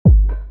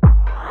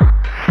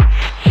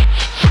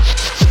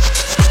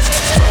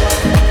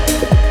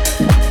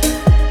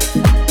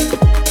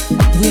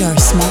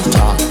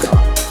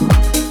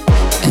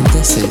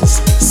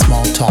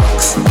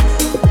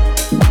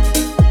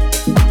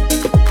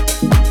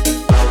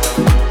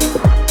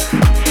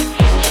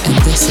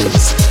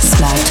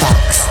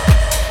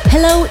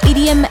Hello,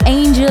 EDM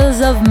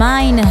angels of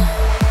mine.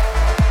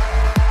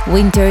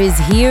 Winter is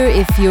here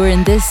if you're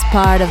in this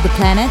part of the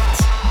planet.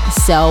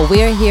 So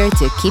we're here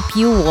to keep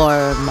you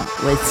warm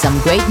with some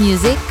great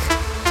music.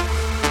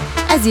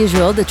 As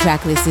usual, the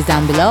track list is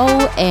down below,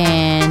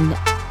 and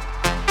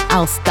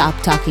I'll stop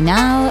talking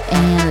now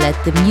and let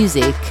the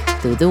music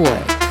do the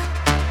work.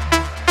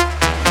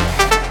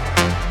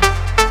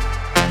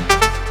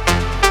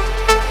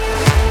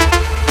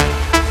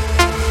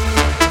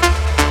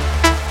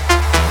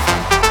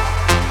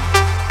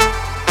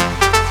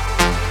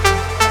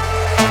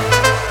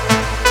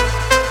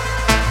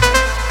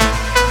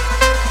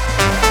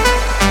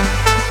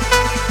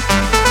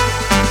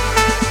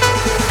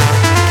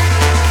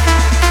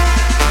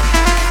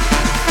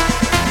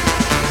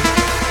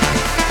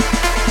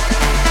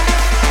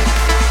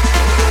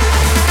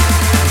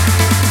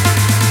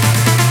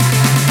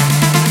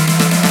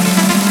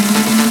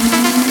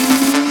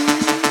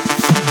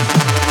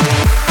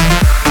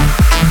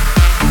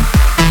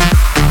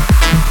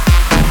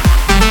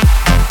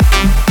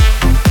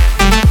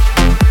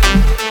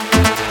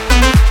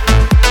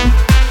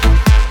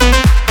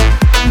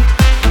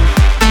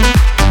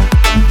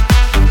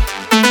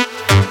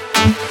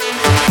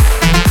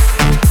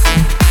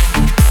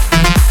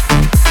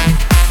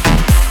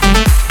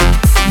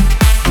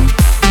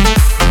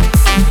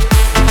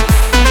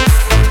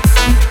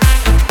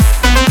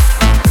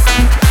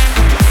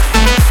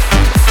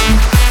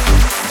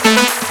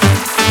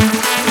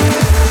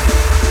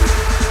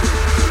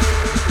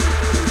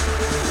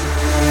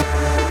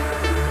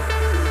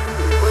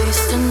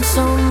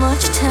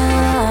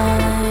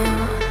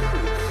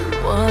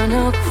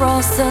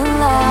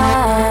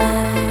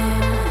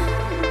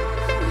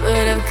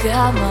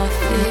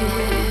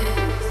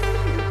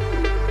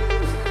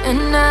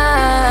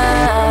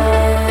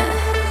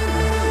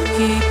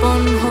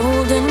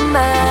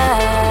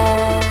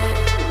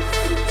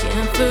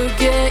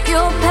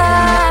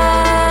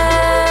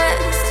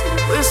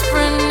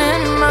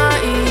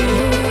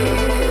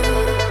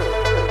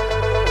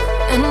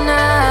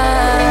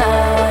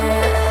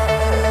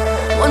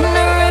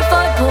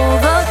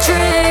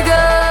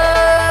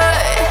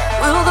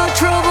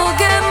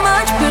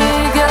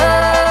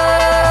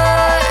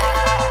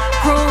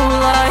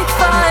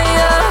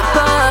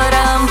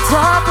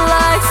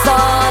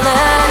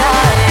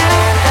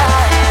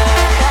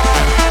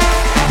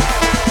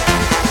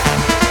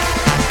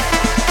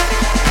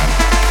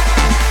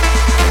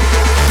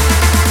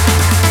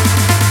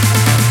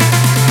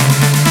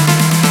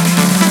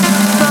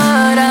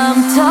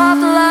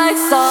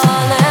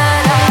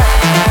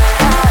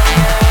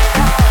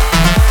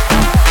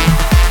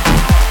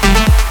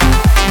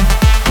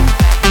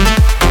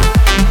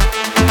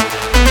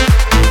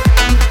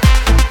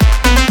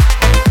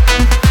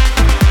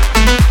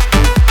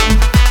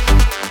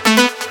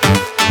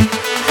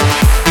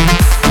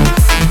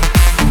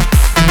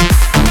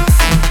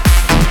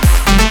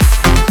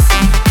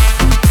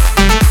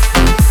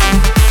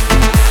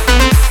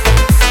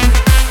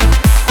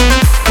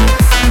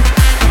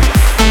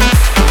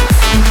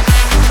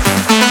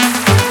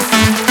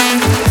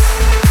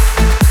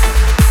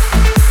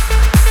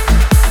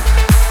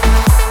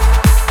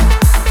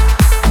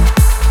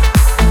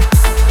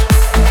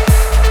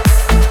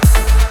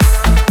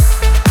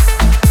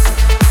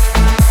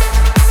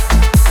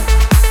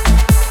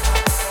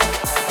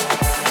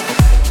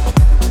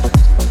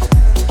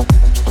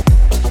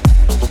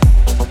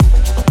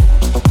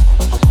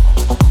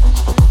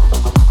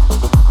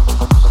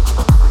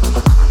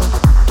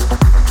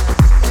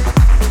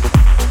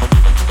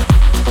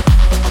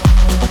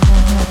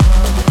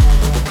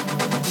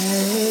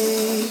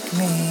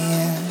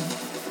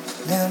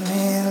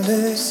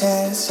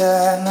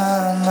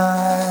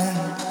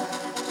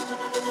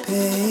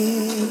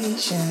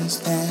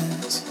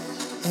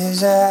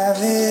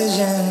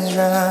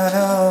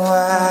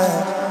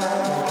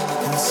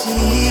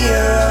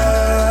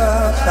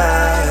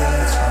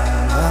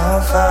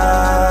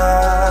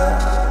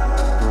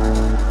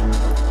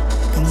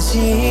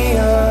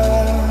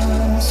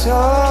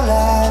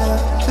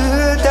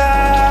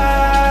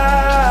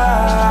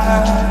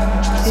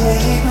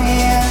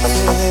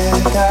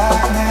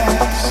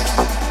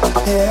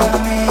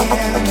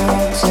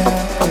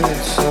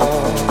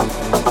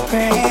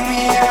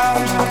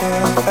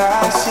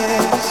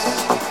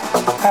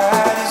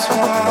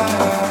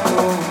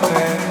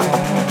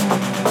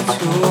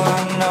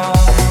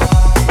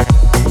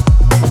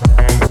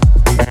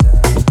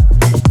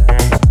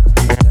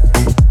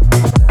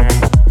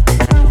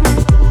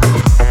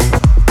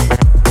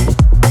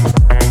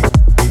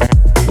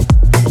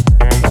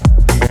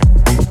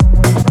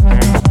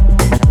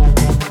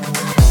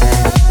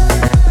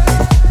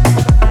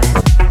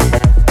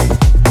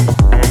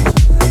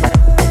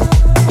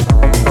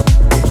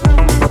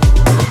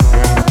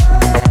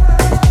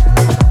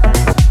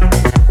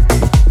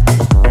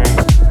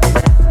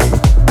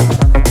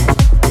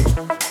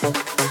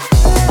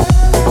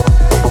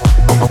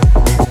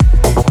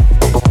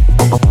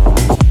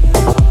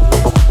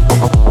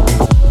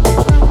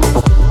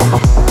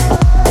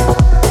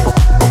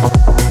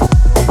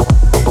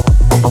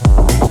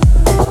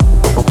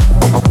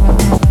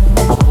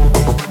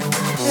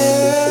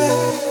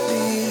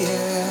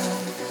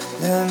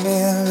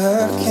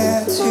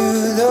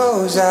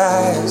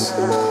 skies.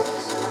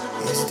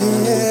 Is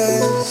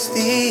this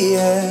the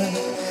end?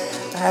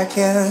 I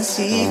can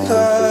see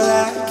all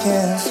I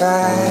can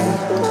find.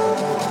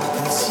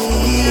 Can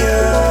see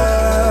your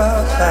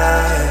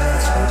fire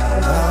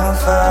on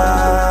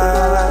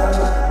fire.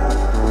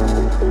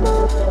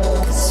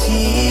 Can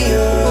see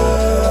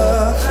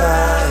your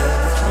fire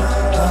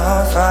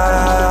on fire.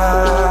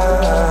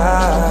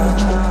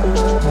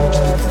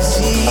 Can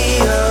see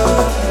your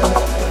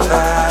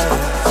fire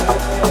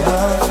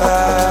on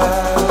fire.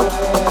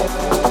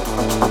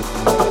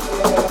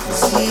 Can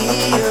see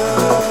your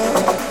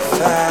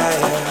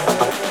fire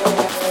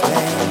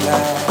flame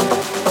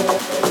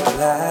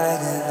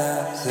lighting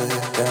up the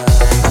dark.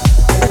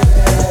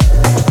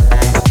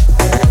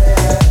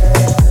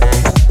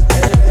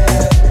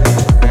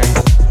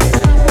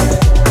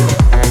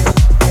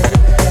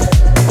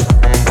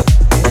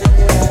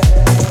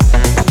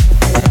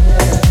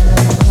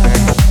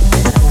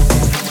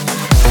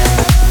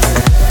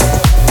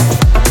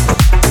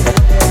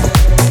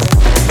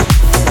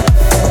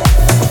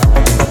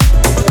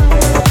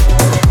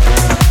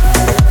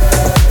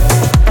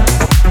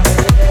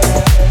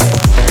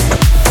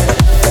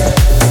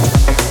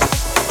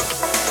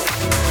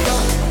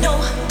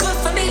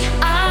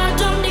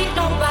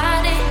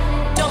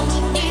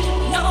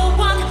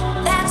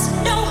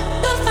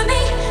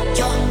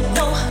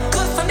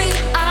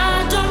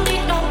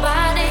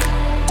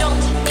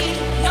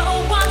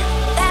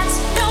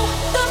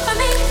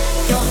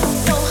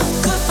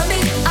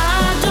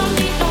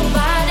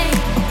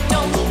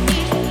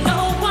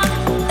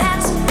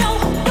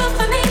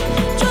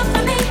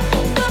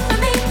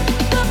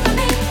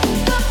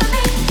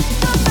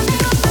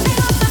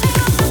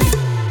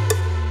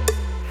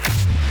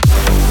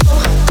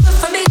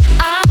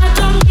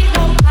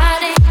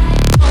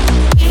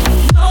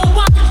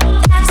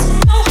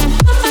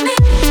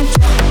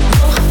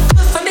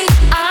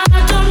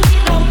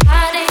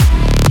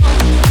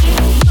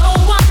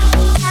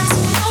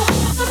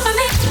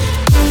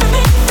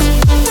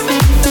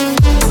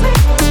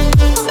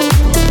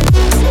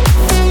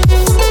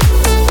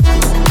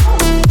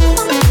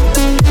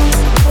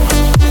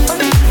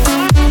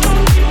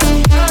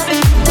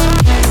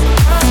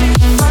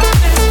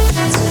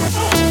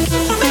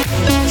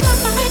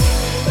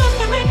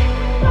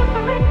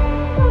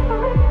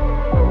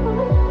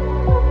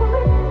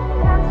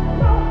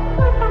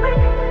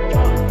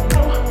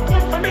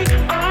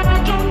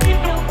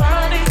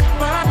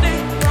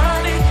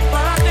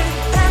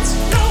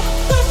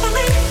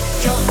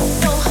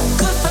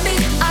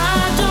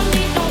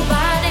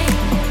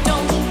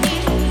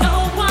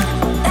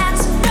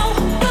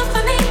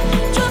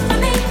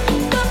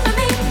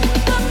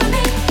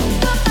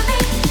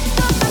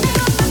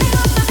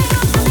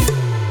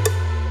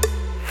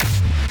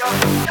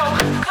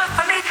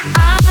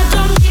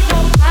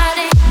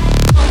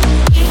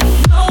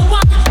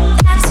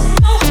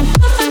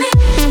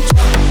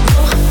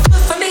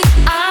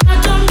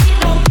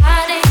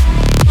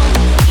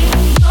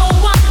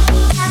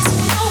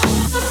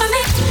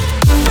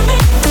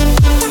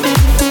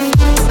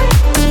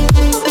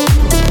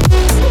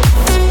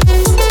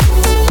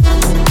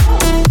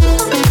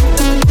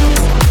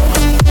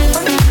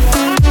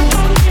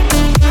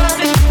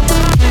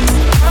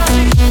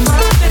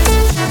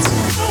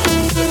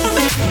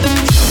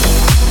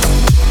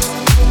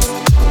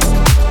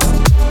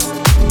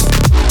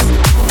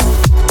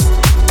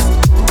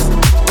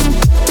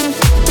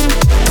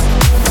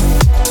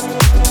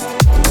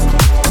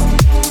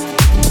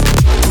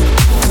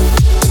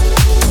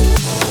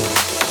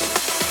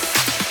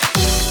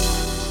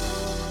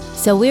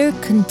 So we're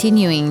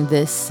continuing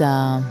this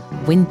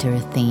winter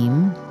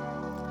theme.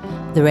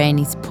 The rain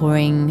is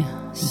pouring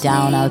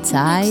down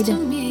outside,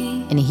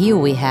 and here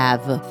we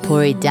have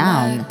Pour It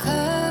Down,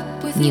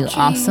 new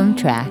awesome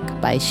track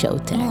by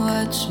Showtek.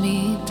 Watch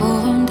me pour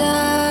 'em down.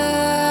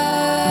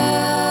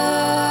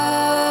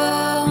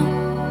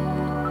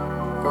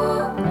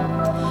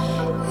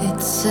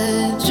 It's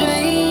a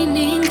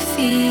draining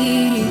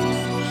feat.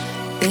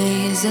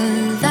 There's a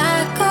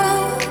lack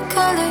of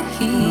color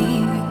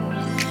here.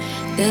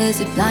 There's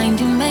a blind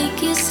to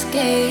make you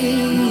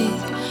escape.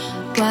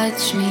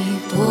 Watch me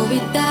pour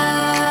it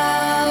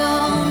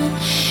down.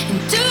 And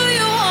do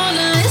you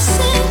wanna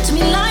listen to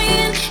me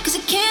lying? 'Cause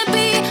it can't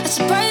be a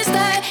surprise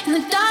that in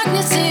the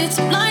darkness it's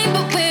blind.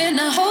 But we're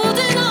not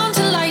holding on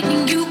to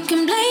lightning. You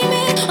can blame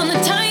it on the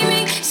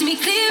timing. See me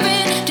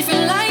clearing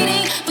different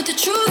lighting. But the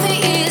truth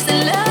is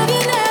that love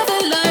you never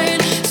learn.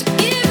 So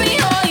give me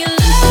all your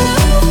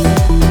love,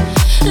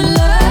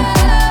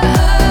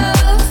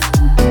 love.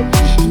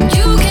 And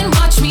you can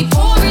watch me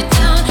pour it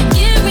down.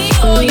 Give me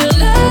all your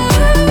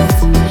love,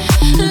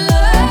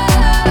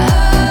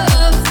 love.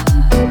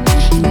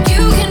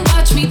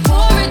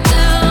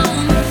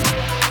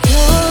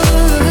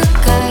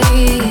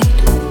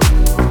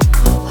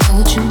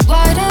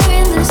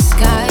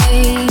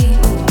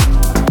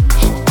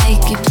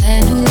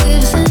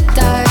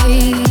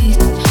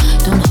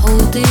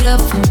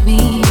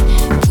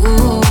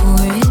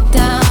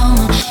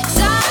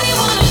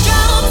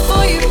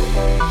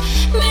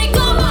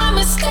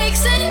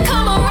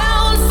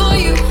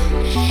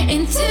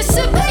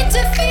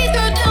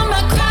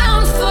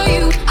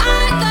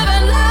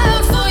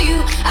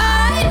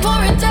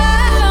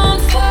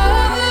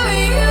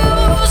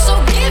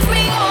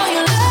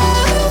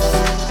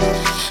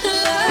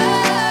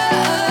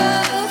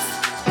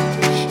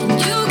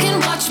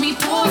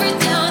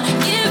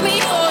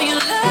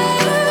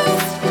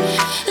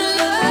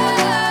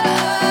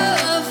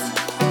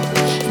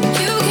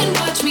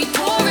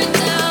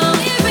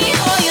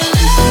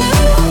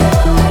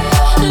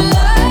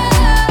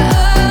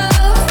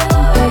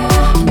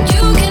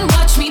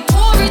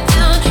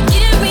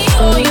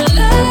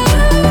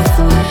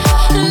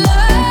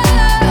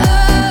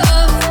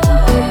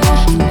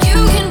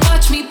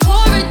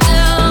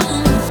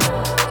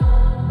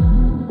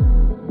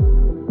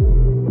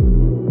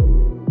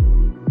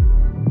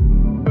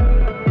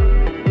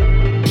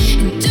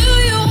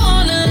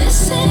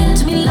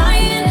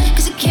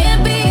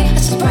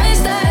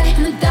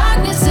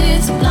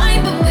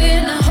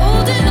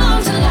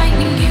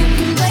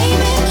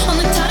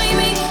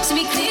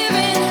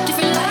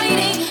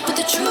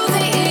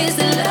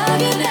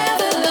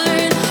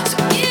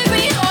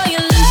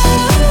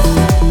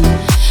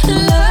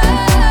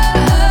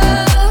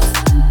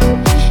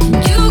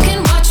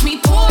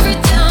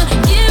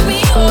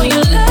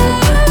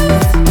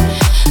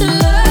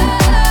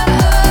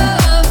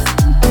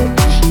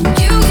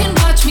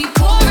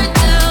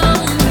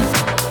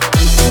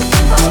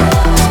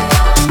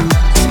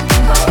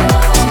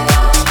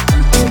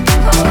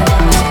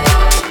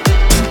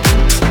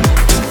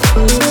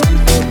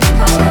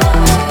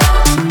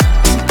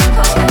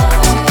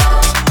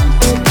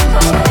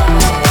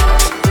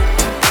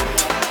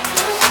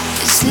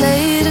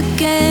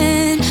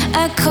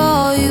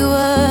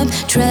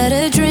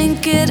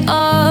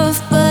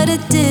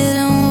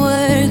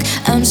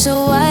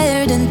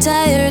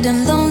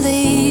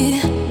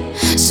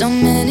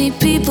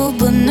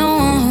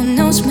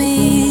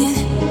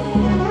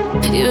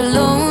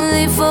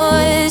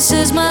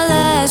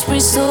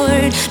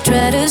 sword.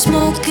 Try to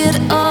smoke it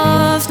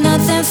off,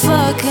 nothing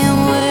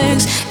fucking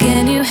works.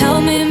 Can you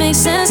help me make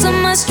sense of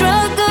my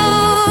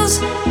struggles?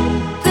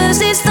 Cause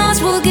these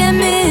thoughts will get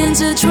me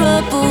into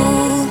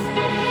trouble.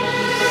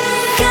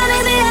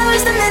 Counting the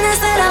hours, the minutes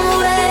that I'm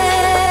awake.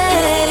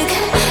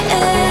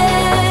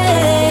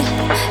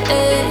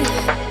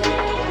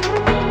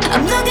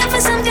 I'm looking for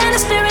some kind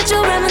of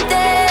spiritual remedy.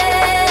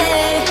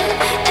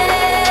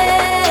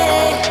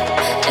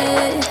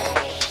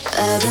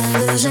 I've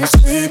been losing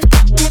sleep.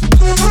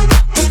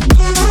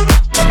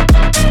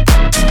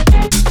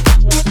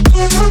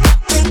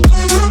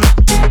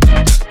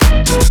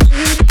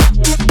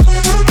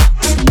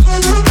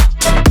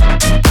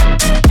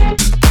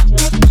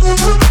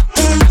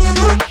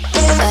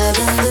 I've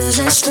been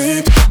losing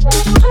sleep.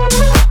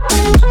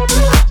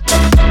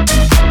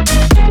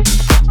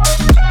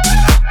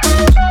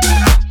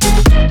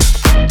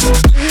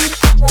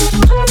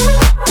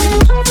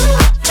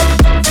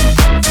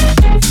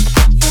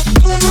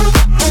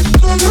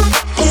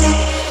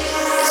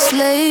 It's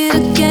late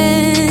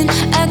again,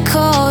 I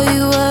call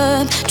you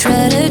up.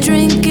 Try to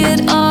drink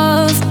it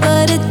off,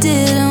 but it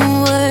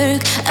didn't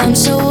work. I'm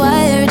so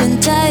wired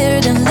and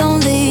tired and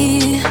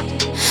lonely.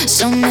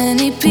 So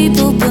many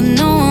people, but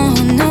no one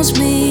who knows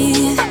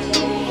me.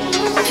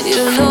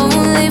 Your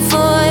lonely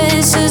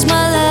voice is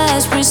my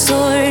last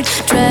resort.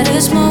 Try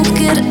to smoke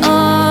it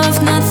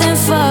off, nothing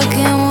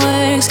fucking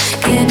works.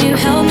 Can you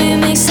help me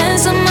make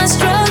sense of my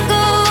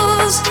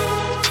struggles?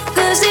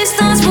 Cause these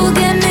thoughts will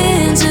get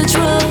me into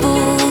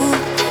trouble.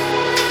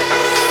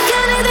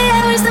 Counting the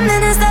hours, the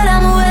minutes that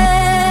I'm awake.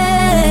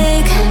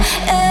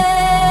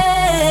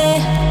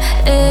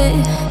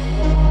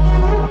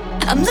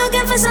 I'm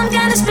looking for some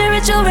kind of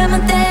spiritual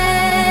remedy.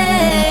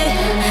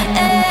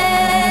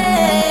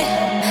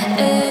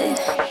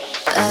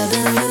 I've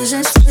been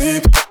losing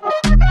sleep.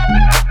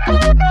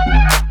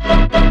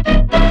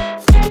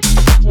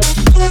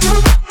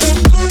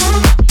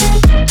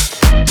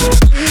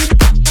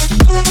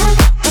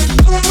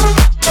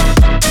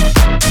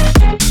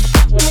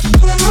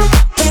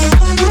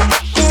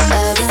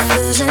 I've been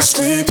losing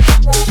sleep.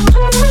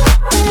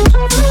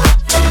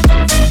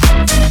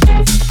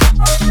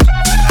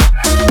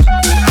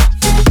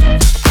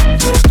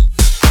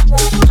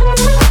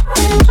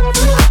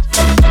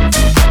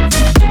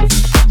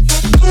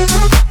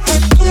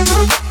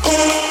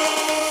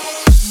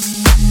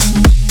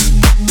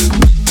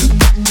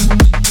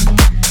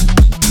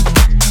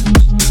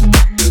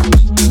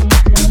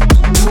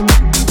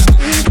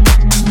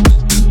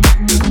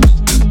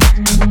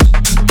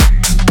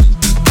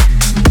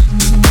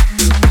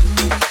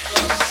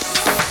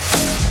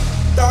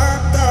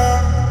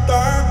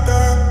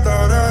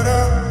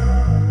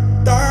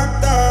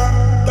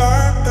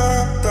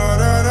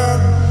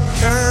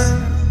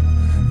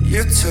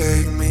 You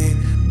take me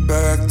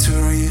back to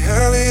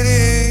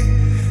reality.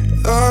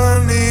 All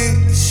I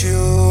need is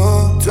you.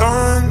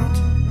 Don't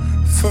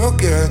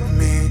forget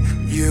me.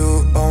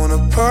 You own a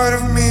part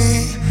of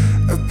me.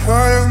 A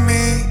part of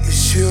me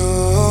is you.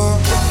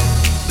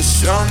 But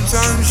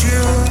sometimes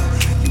you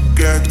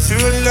get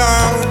too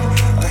loud.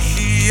 I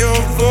hear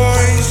your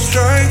voice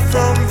right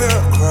from the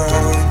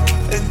crowd,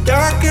 and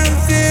I can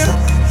feel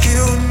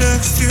you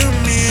next to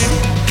me.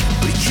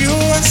 But you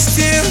are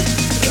still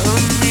a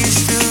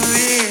mystery.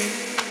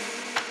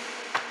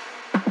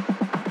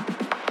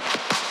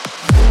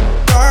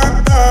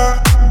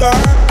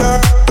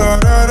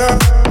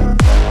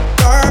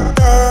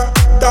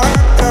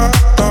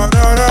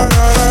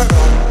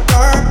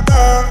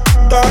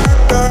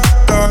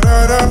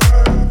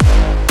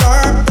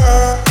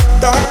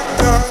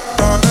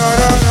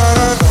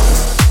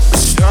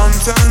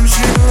 Sometimes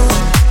you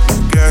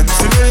get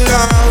too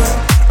loud.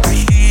 I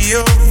hear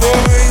your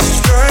voice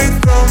right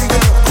from the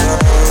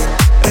crowd,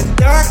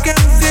 and I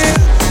can feel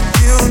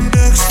you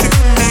next to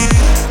me.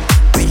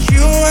 But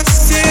you are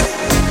still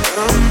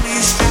a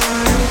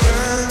mystery.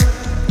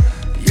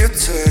 You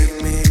take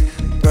me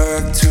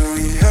back to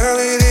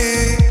reality.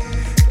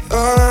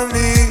 All I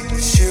need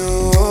is you.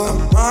 I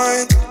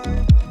might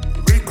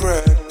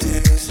regret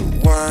this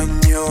when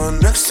you're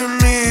next to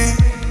me.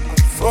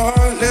 I'm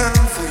falling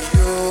for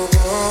you.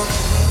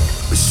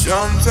 But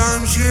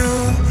sometimes you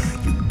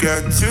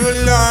get too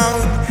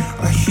loud.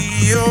 I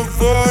hear your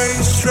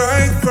voice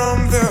right from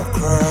the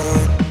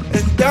crowd,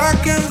 and I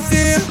can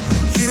feel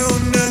you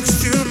next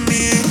to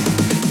me.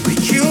 But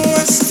you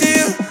are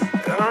still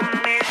a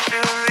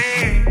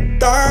mystery.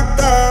 Da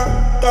da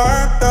da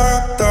da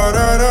da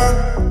da da.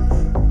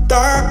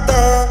 Da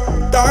da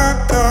da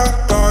da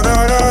da da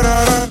da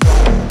da.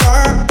 Da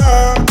da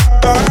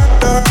da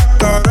da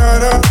da da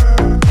da.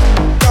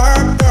 Da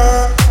da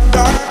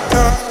da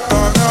da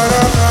da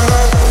da da.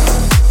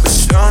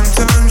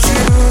 Sometimes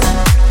you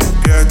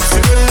get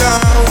too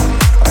loud.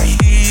 I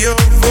hear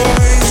your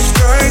voice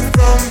right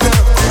from the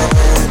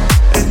crowd,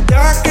 and I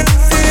can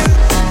feel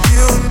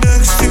you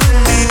next to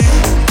me.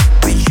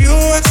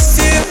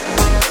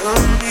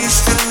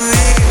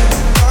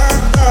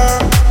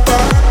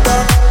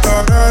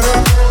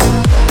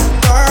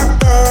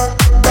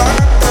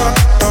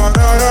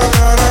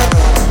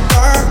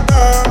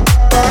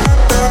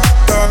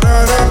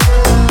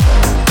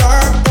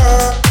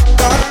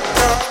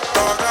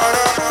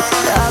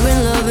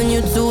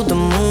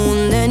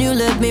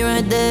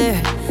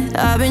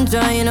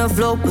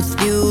 float with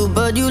you,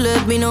 but you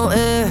left me no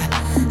air.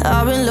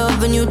 I've been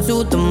loving you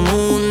to the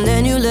moon,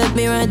 then you left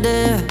me right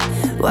there.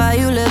 Why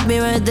you left me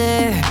right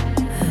there?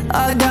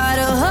 I got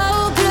a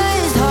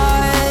hopeless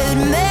heart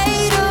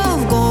made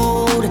of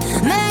gold.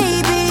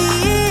 Maybe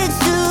it's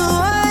too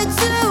hard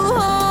to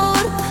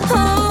hold.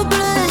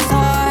 Hopeless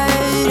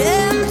heart,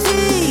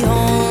 empty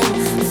home,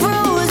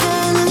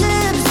 frozen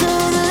lips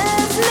have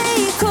left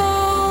me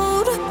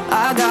cold.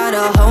 I got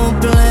a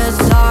hopeless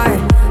heart,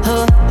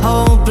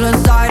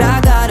 hopeless heart.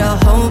 I got a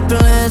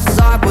hopeless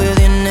heart with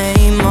your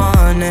name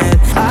on it.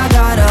 I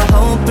got a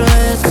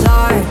hopeless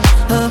heart,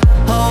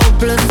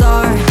 hopeless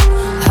heart.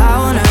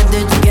 How on earth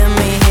did you get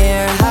me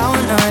here? How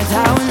on earth,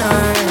 how on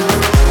earth?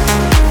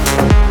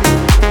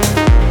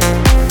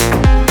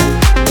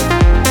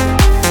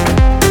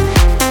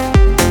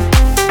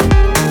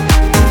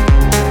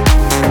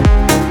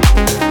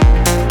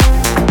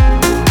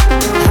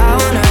 How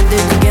on earth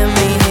did you get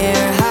me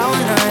here? How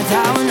on earth,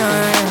 how on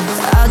earth?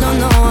 I don't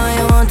know why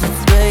you wanted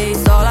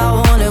space. All I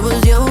wanted was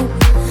you.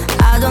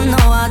 I don't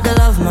know how to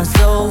love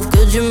myself.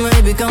 Could you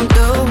maybe come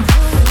through?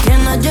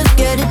 Can I just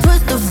get a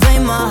twist of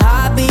fame? My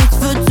heart beats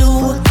for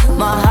two.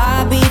 My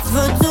heart beats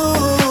for two.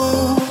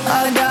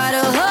 I got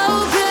a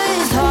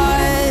hopeless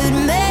heart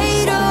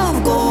made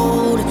of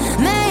gold.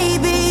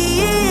 Maybe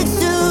it's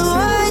too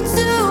hard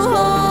to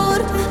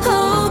hold.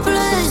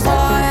 Hopeless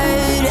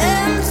heart,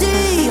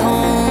 empty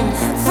home,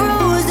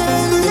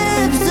 frozen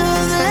lips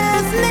have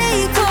left me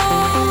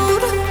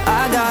cold. I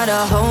got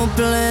a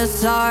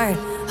hopeless heart,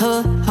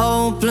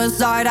 hopeless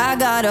heart. I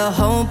got a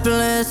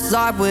hopeless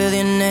heart with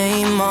your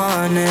name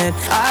on it.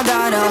 I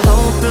got a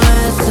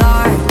hopeless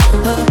heart,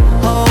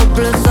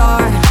 hopeless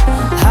heart.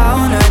 How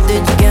on earth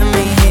did you get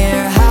me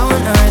here? How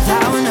on earth,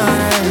 how on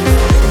earth?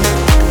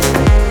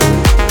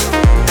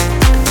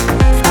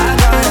 I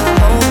got a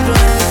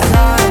hopeless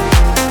heart.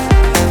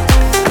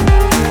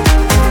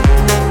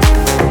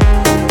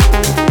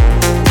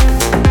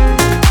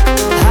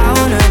 How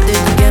on earth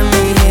did you get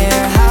me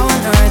here? How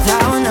on earth,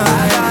 how on earth?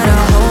 I got a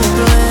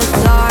hopeless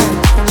heart,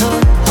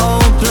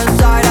 hopeless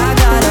heart. I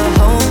got a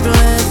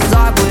hopeless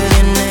heart with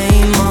your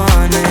name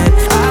on it.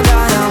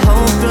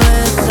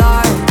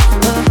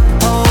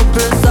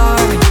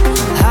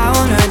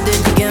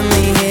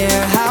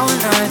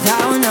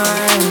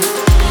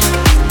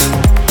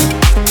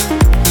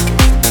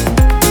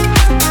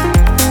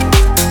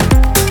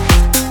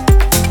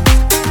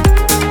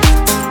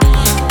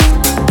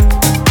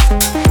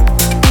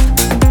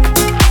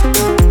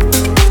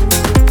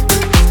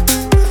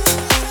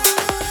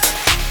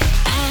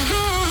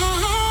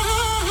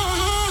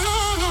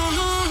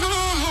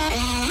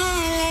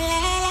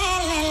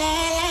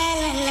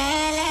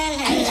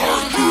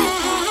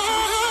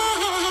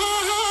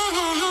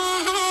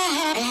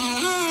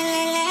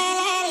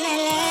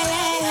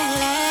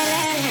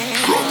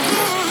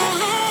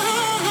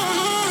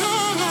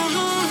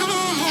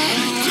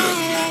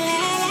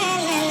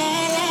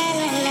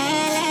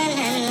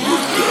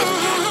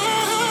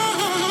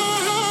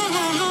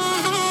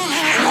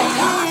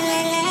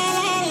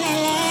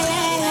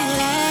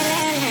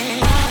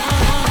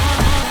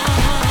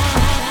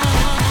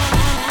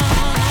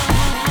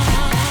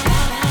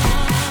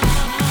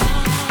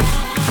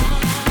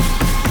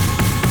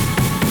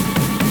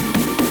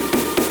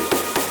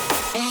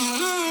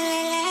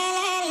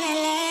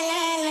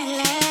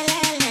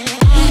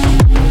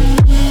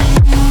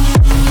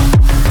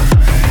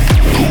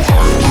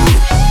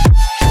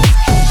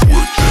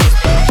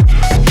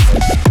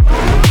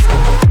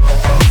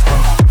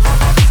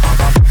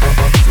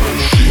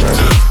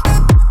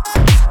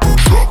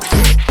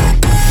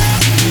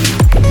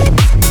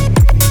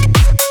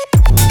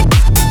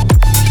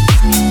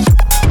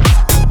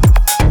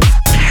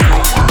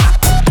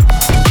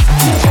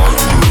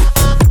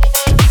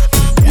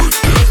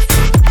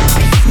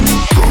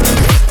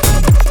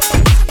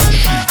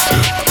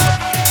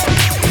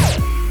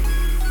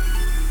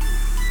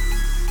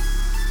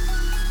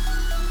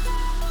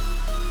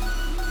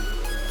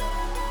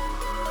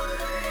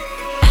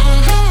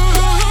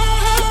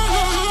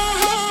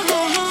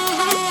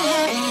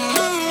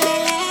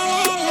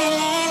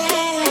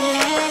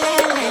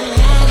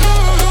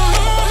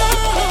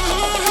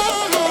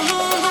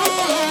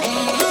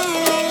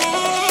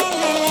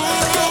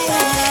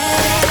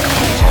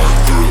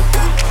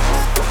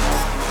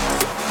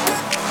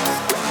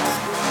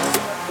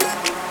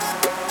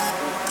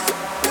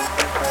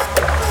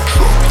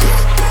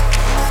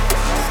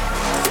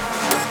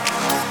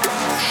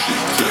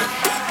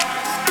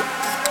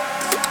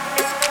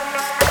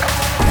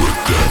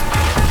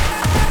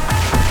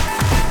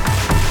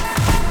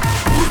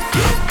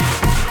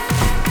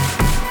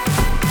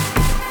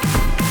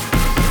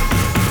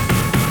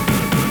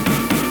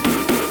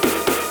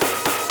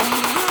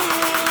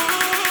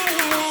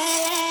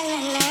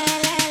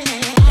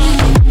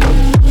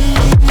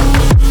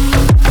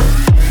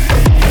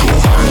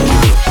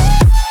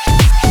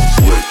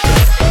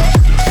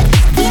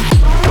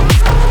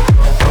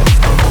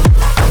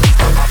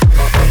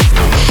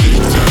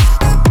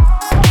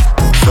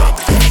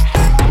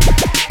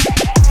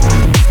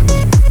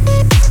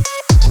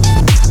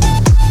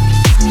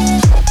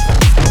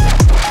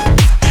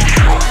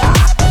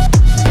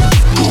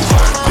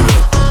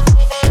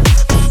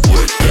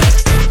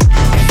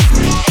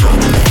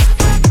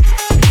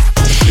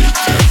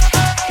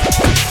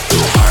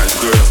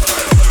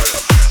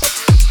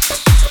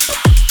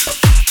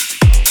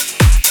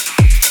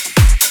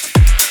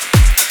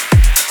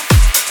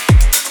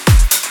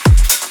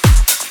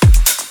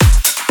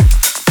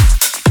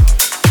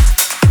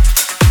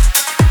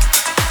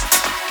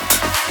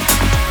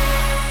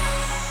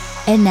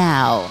 And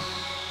now,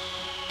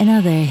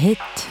 another hit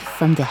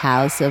from the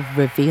house of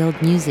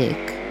revealed music.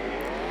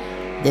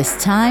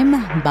 This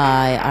time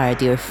by our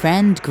dear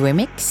friend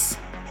Grimmix.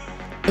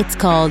 It's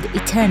called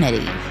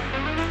Eternity.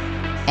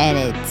 And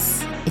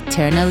it's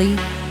eternally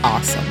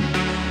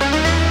awesome.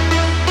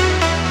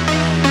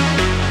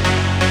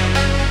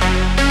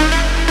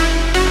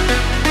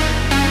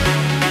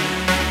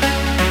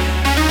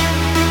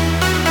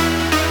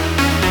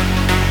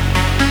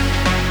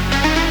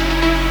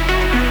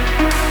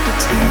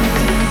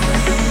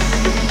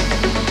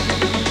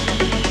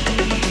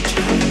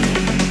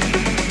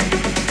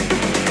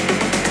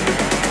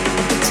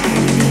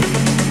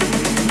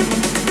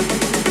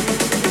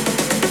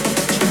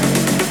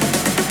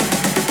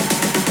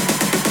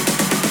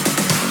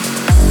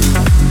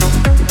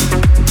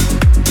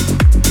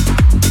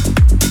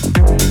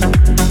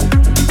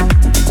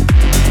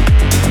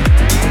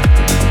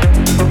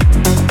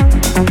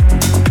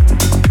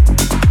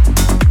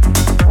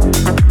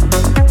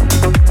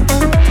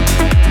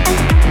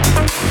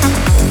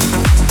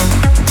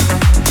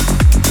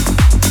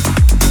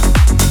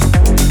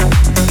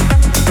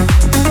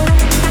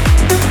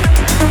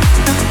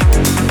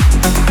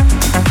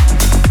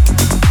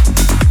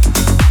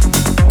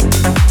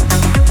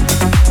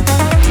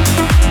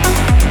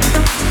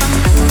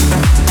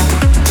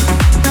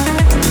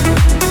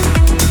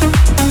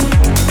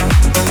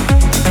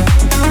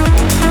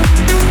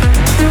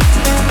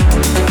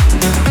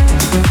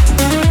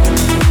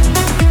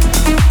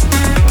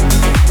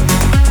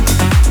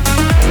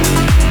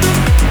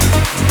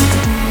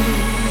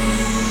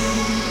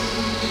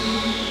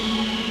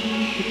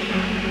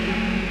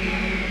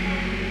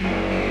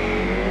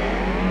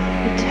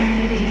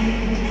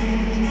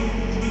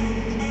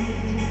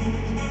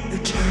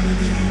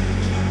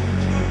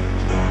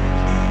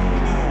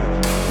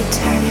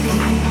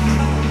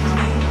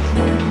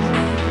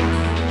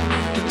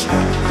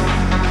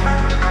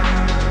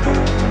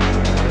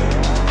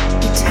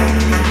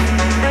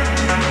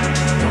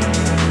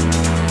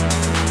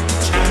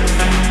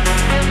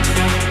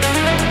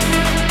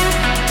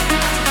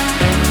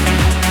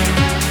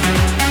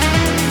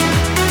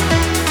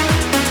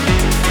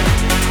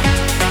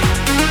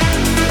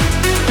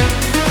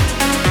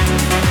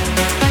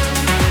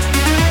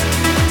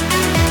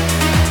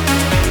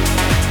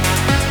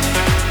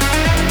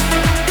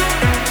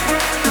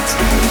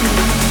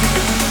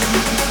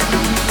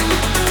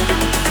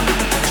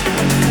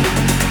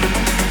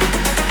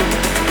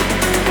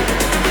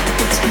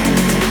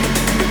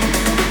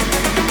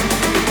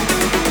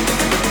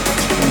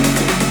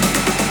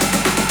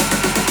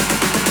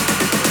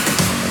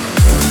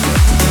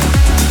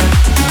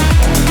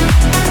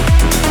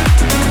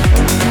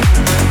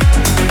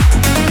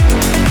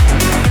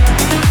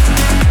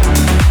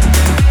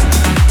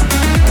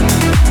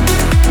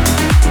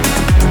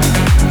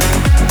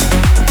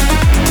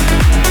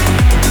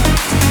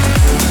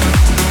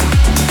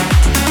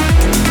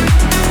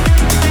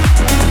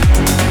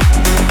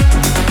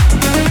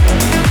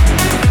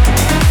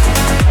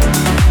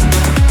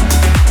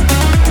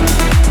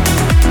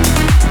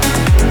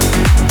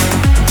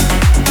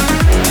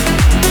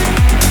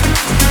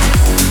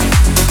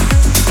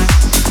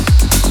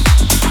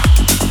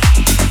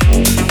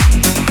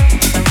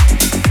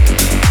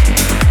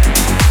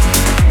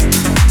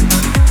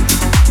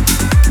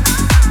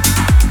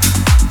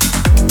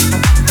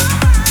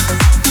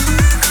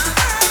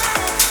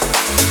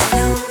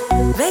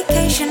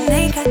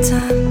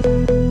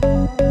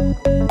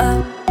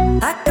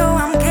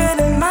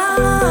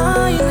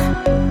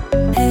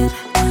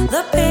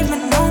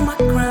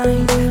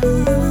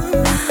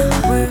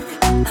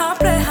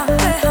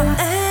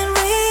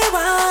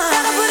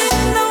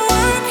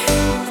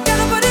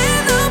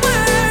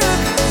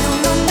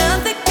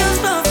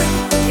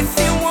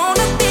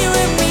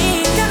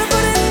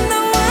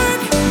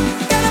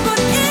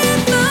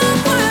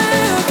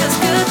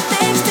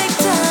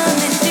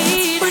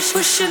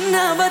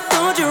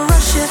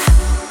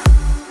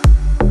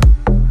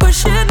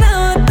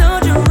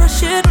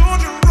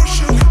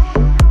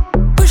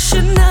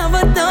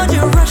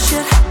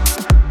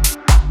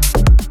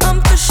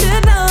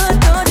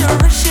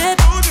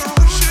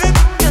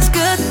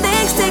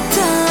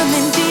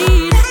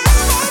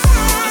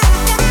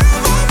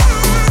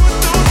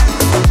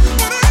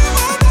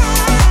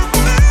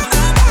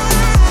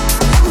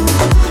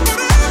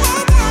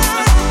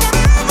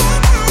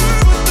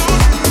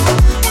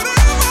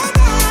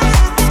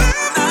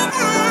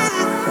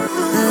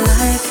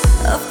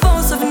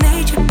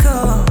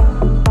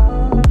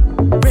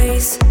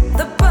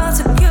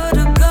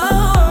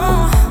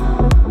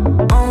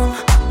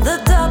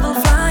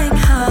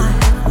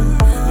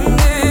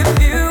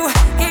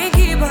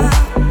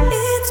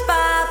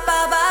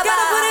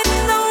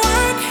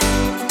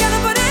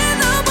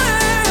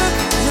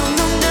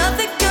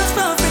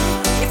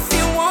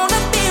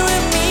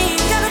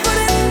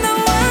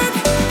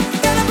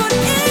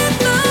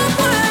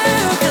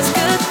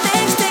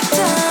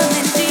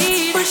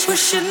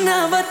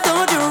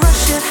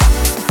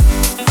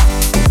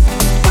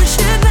 Push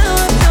it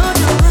now, don't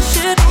you rush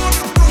it.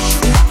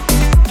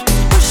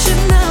 Push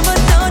it now,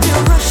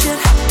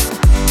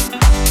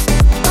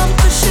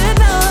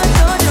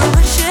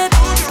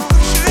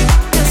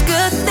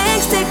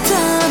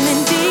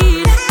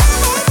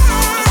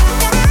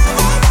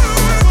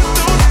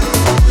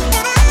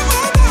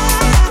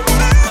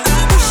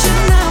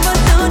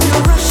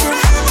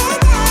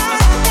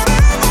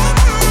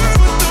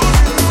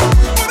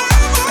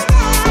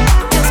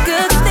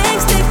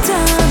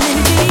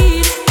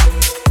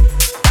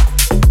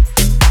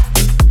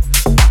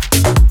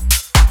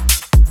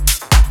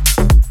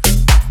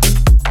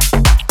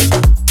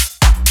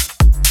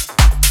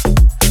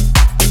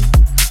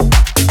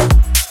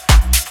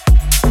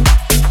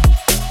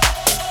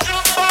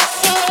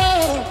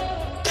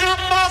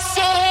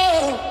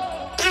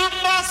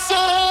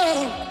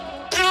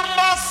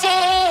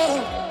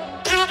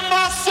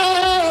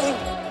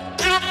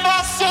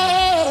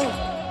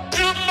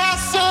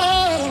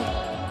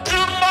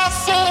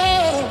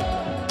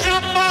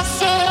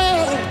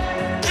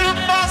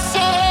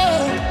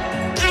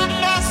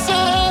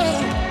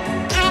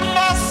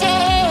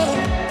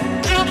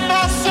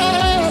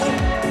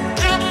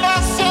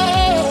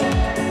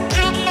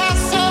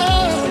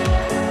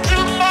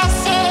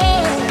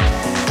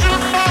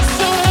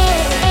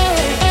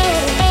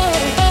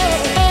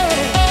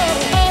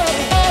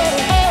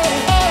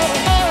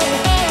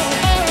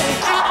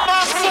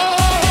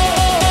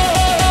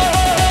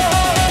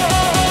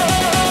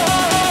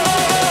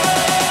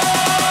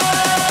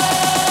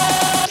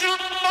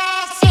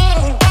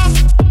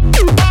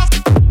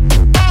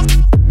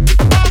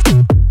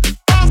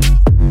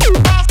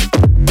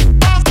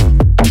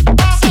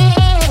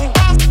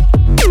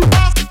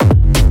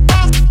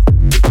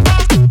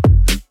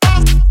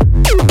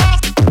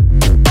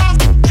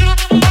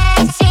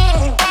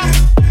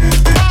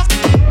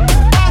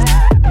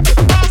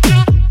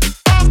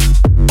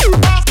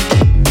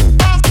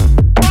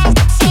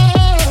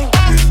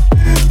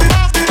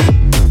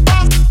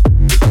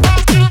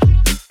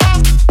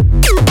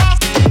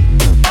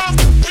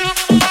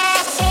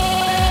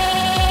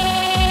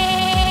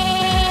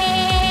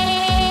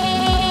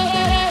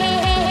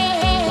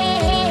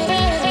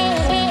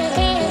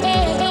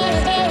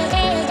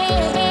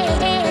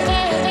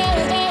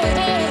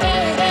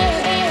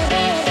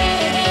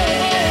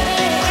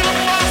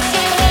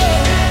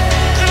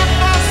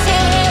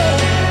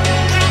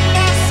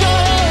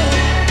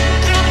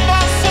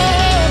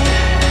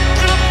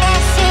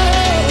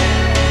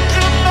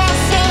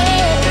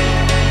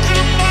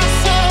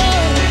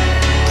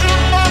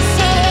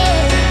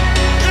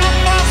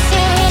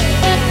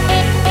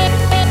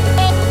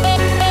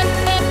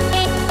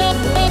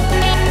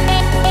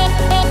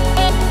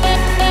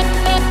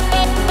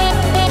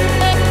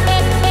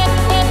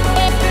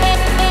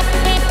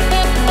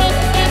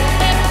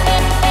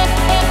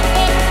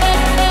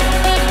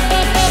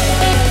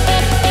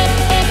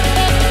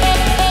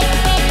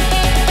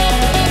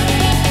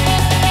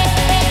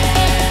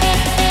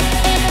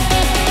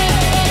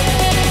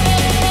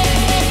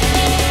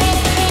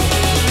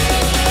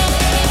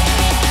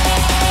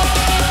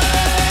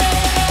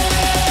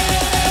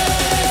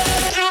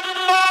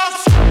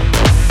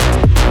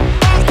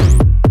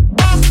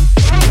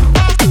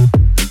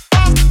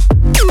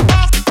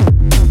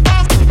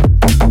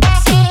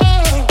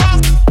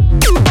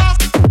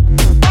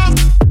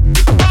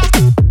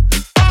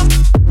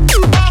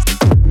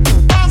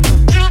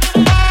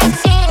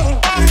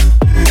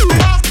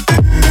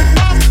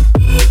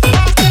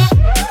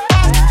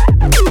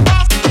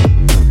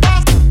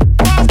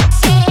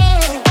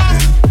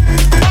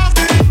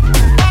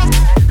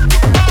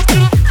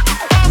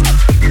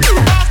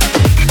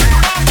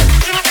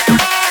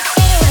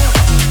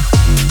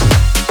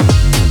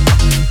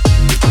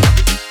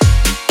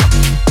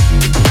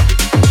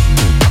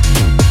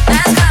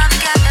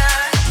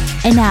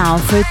 And now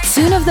for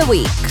Tune of the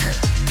Week.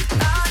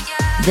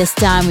 This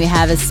time we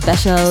have a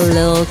special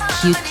little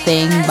cute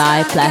thing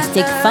by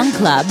Plastic Fun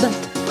Club.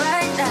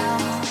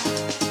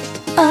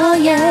 Oh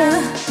yeah.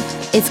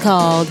 It's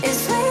called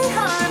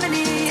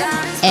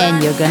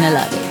And You're Gonna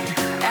Love It.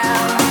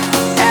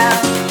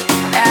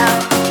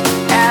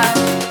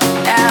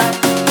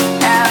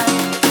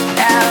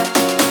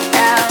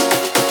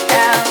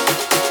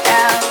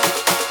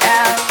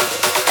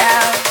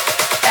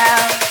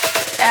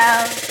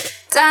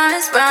 Time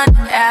is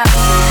running out.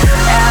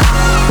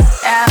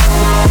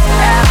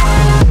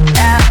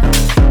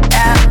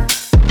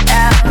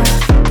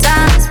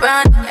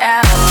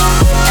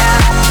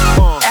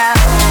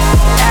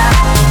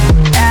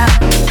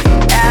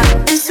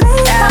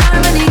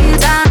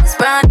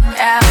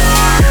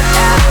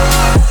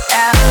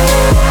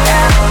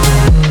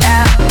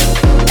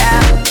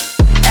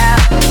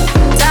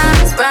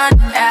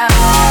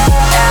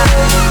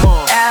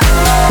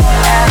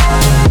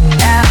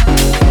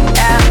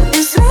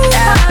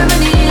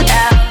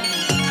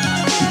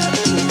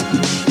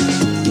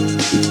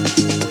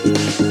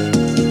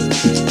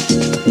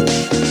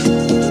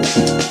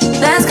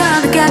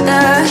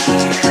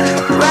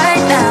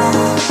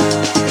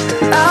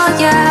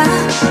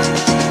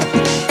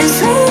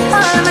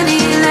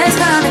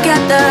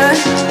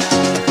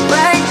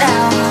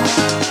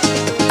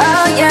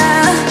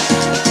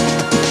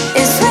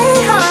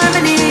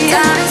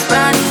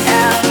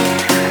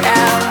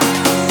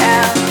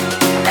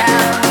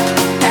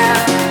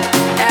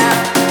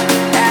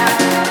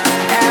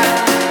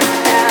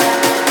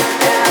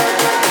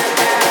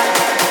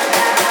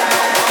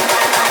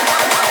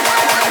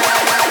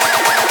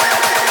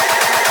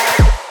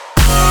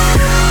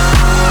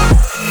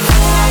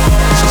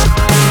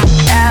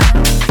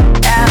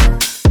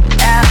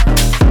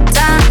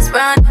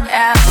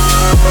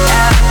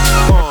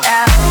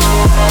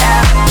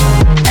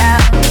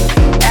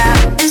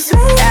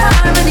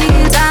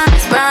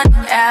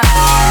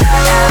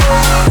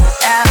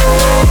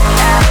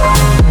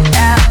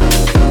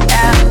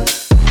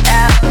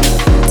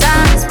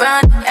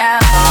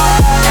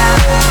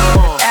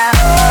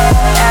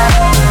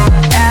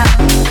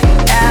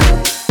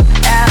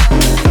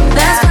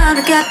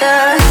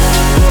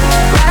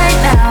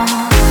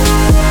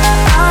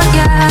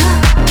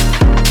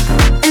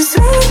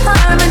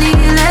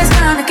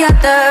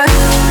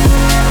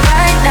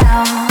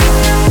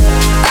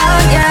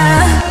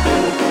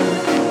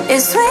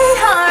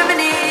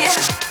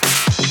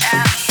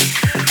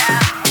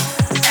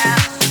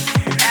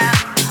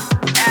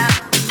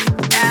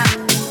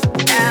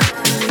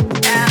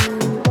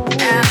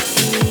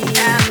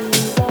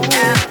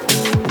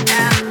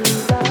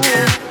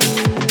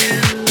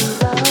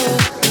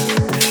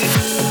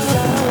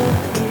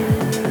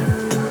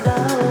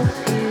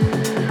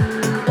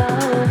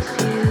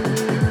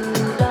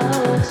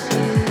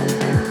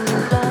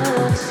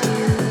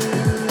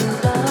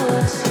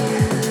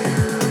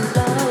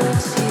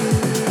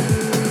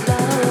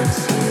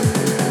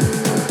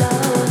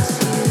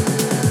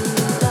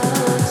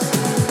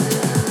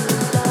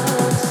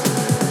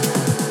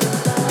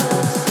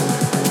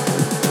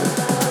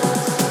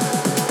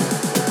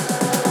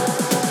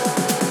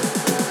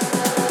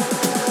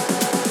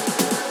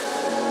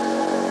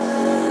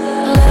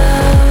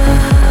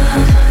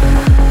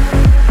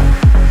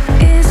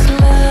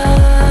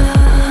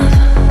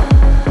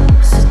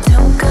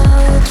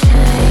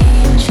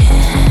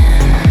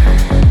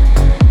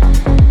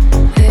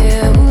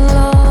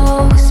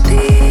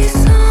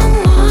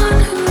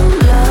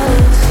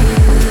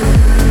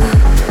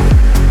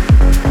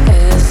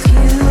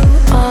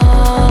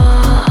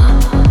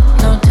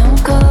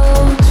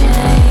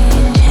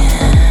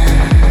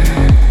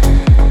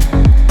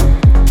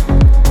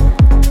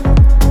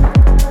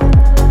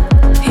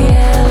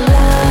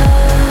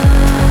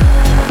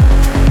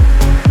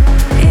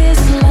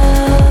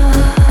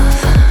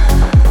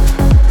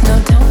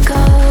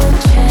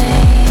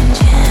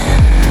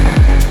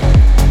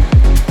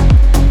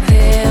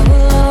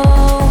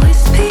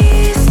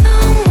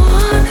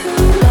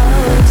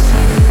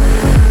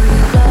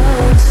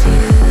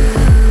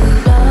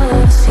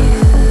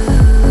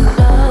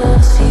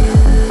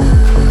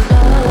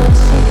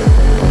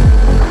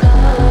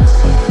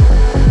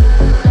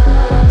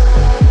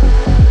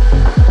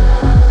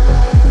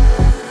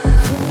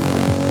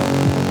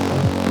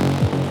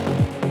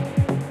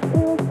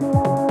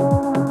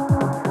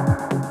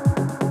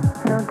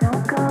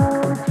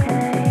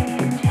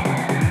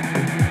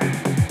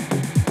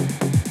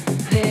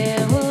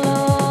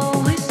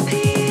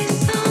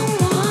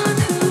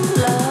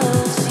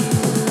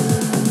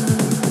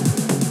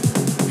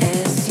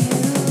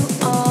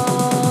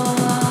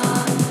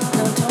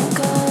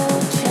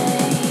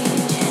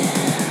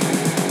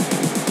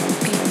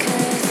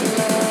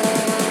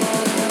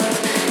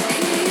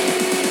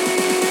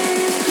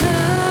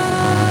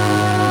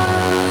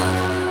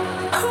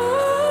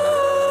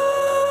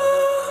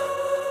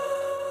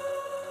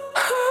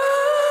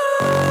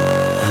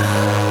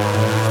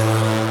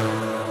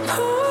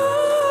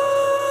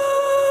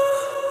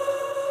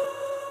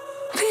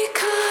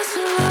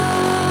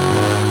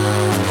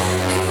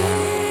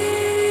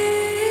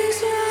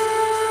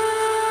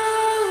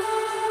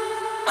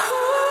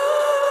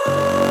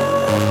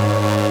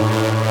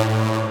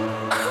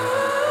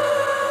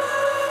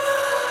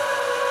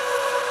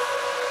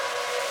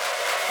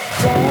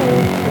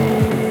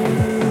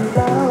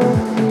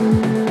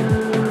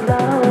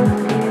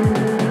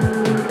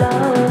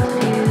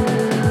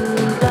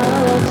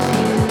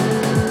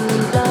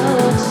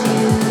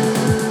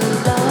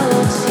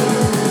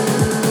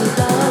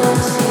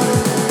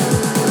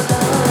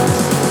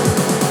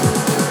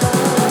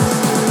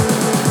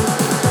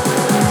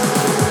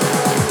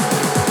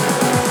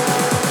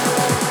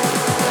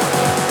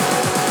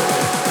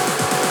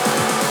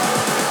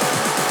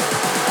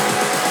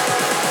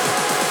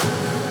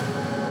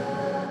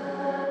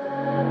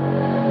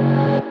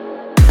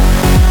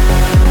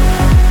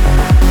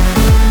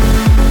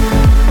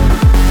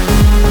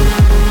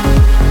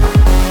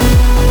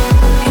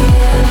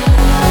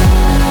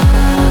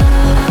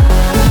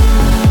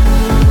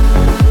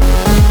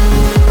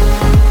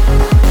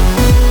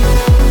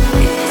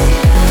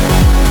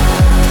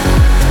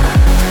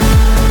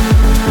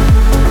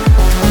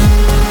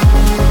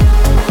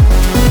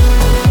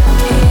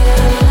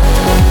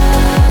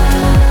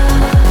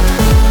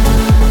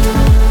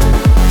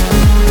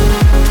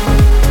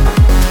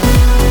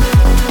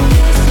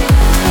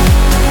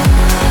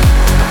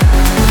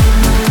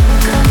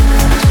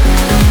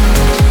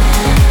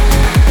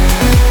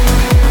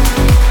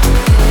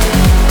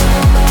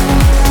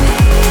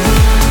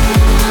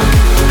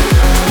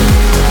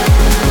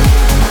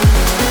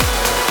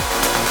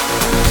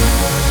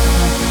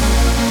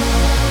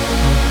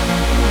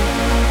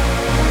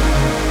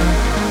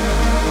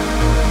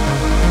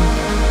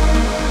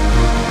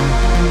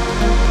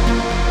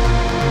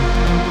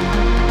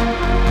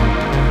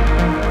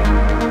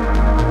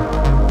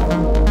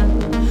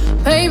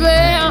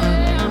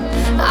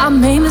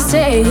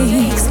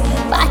 mistakes.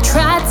 I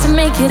tried to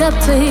make it up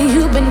to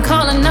you, been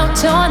calling out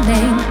your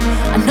name.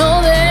 I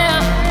know that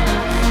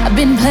I've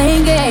been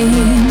playing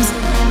games.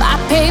 I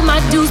paid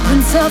my dues,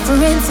 been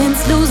suffering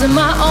since losing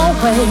my own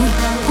way.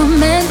 We're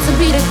meant to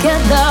be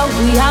together,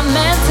 we are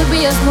meant to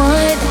be as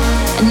one.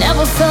 I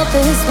never felt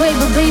this way,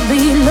 but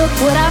baby, look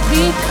what I've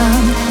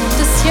become.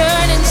 This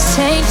yearning's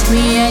changed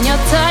me, and your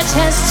touch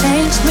has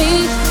changed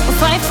me. I'll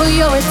fight for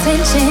your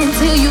attention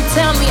till you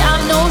tell me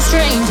I'm no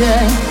stranger.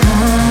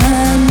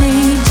 I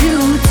need you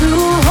to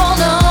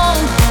hold on.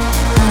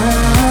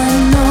 I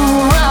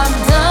know I've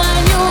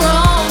done you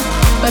wrong,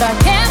 but I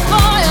can't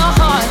for your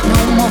heart. No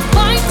more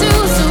fight to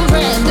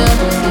surrender.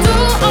 Do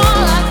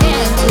all I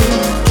can to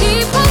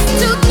keep us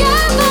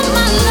together,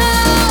 my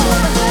love.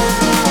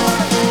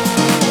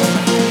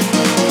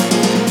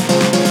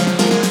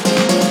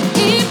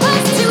 Keep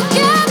us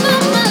together,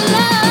 my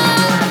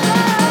love.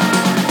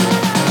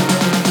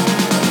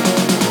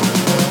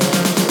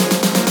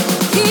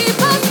 Keep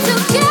us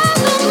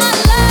together, my love. Keep us together, my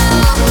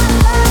love.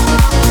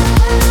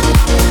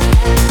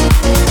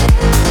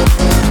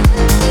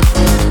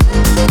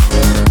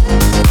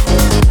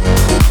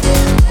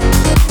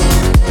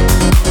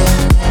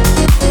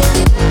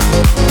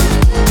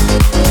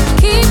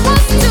 Keep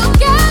us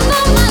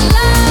together, my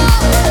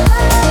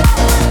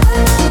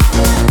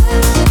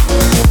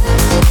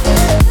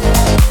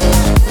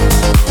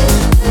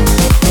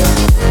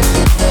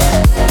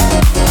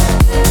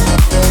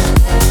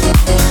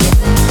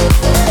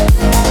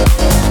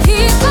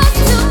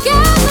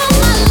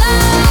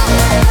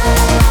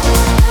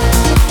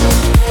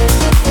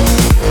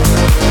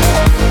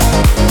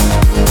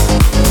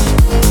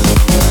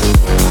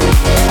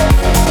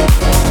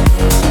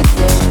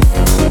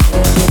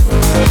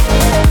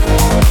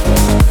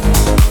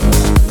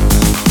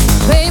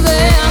Baby,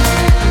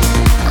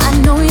 I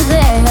know you're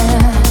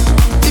there.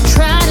 You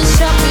try to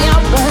shut me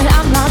out, but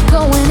I'm not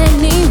going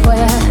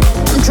anywhere.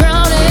 I'm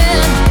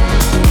drowning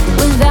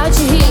without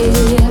you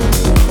here,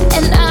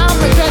 and I'm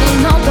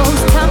regretting all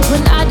those times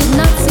when I did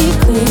not see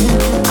clear.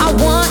 I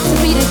want to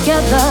be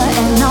together,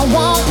 and I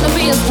want to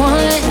be as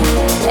one.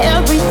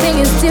 Everything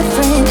is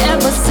different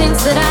ever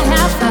since that I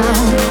have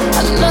found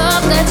a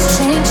love that's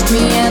changed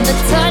me, and the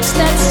touch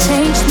that's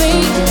changed me.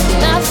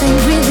 Nothing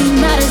really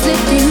matters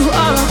if you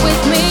aren't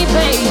with me,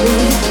 baby.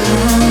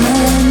 I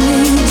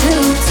need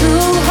you to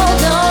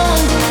hold on.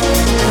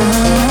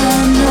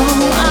 I know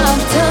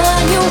I've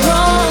done you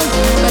wrong,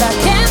 but I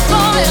can't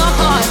for your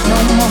heart. No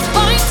more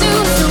fight to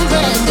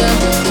surrender.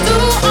 Do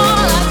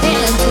all I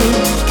can to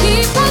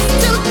keep us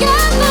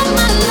together,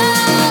 my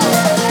love.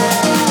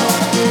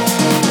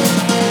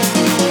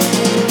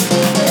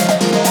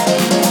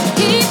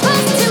 Keep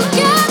us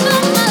together,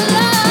 my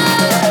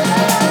love.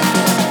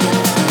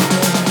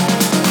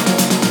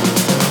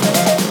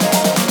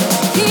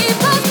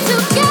 Keep us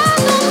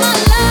together, my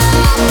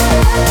love.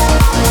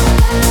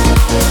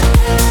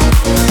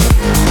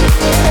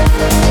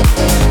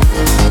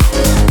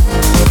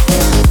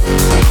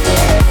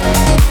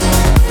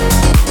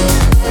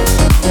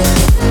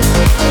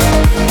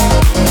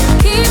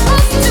 Keep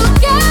us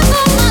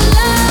together, my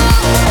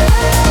love.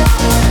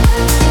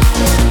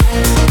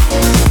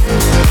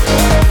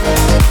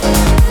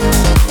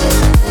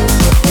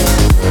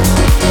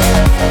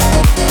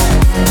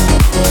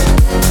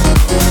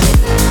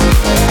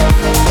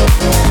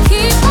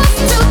 Keep us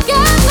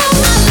together,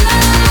 my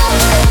love.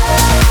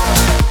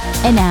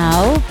 And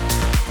now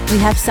we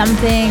have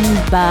something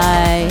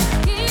by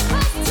Keep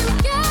us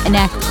together. an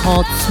act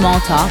called Small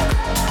Talk.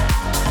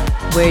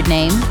 Weird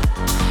name.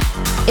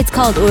 It's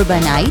called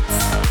Urbanites,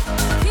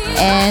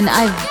 and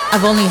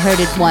I've only heard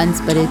it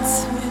once, but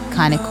it's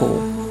kind of cool.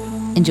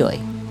 Enjoy.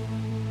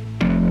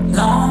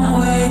 Long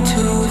way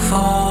to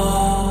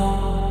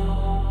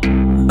fall,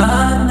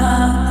 but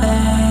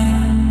nothing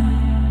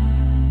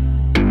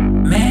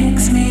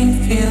makes me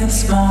feel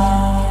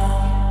small.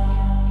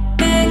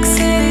 Big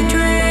city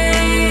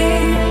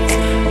dreams,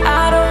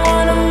 I don't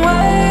wanna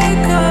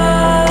wake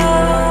up.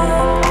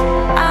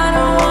 I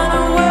don't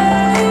wanna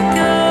wake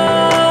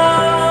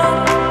up.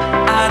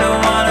 I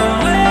don't wanna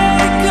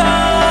wake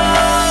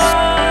up.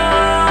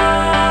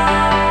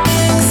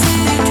 Big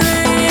city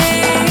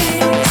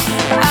dreams,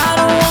 I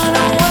don't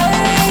wanna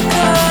wake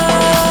up.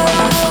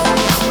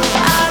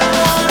 I don't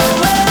wanna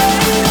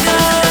wake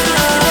up.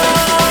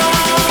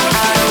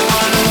 I don't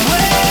wanna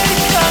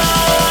wake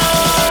up.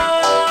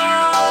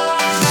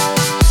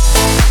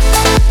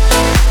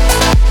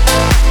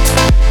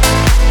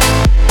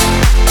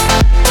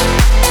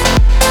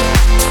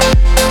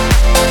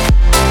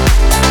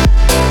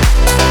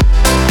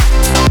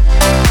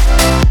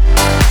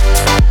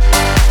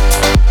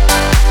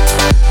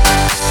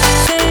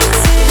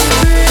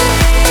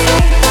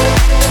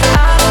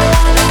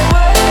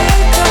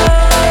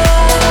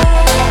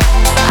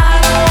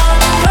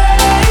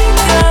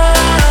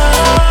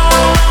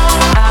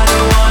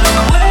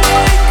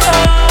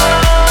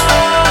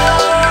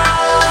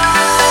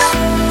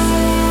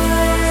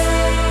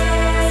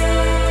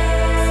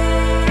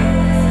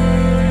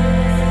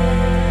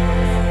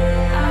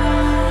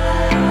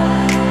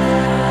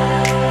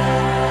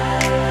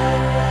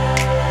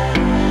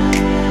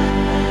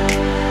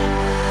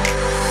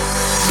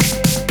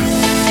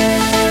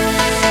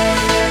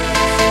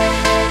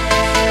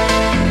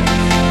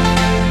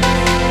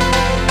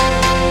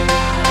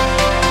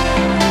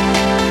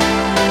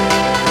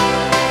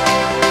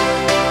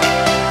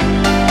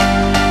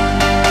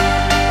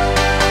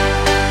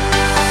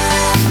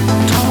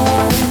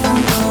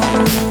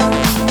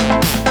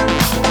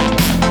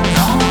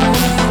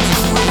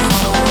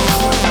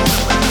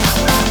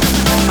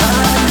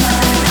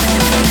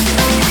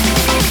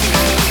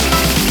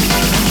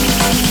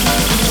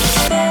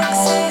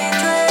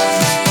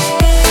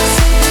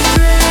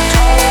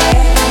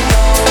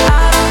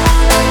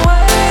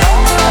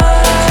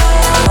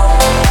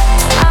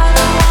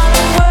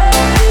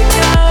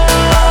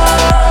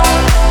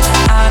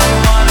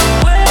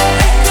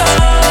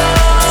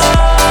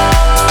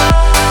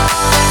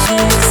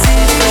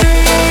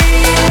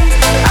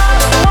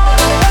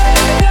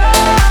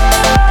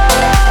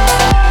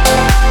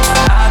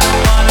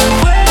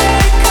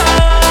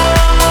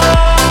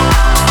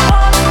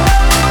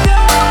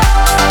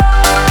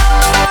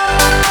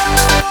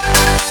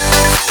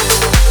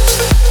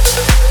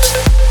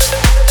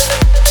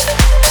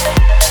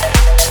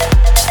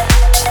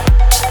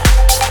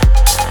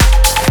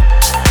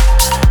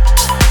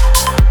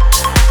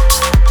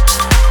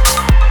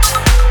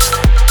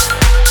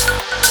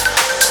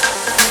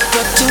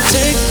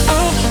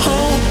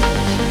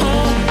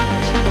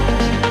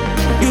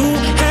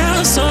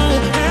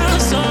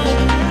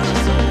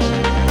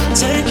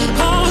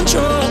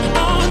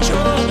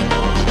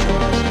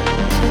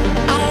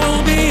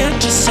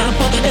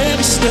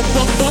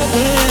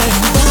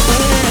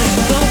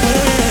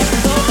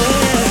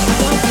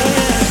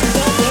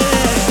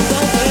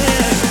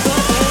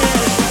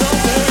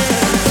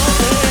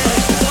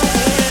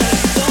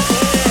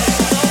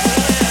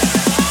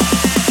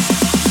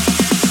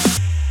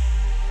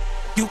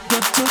 You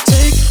got to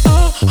take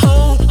a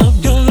hold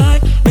of your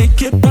life,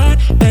 make it right,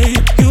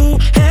 babe. You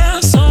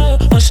have so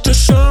much to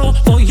show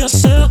for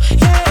yourself.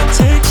 Yeah,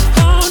 take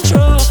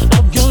control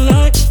of your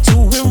life,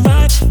 do it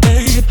right,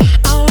 babe.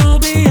 I will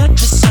be at your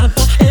side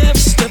for every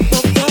step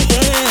of the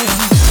way.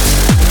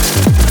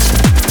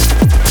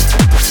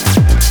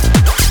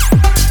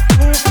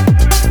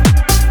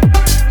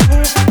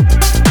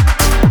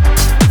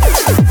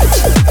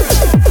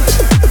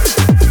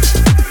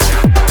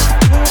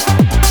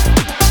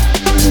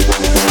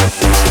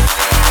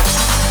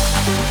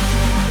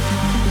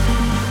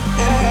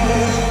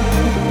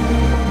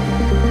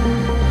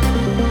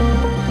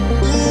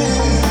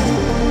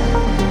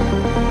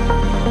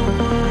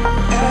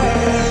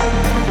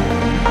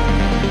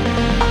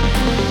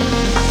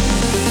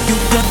 You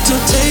got to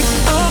take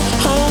a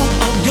hold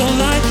of your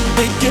life,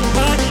 make it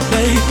right,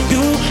 babe.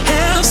 You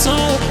have so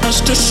much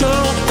to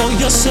show for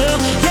yourself.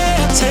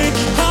 Yeah, take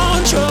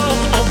control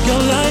of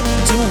your life,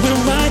 do it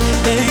right,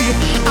 babe.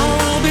 I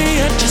will be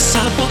at your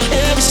side for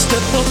every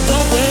step of the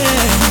way.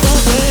 The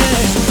way,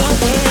 the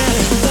way,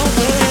 the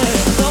way,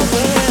 the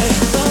way,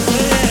 the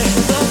way,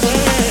 the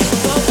way,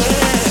 the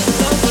way,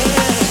 the way,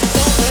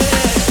 the way,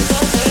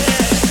 the way.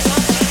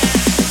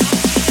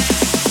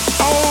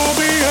 I'll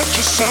be at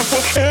your side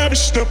for every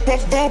step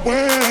of the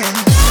way.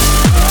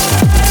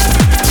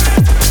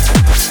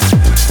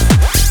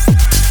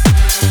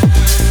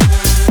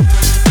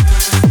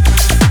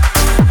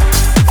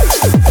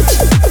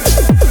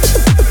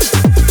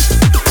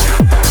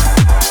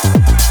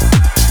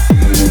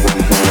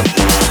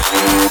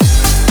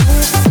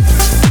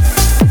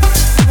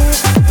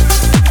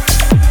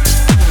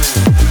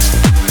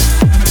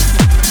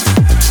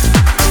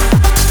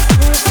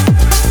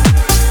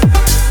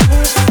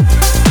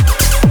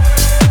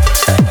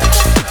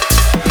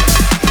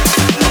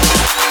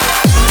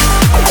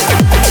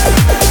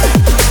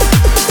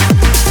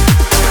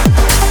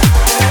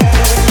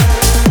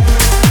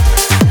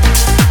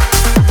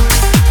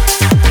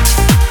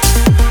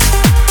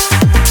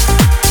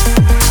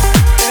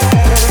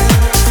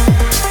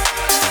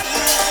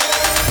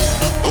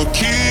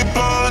 Keep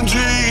on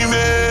dreaming,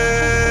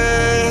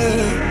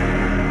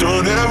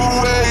 don't ever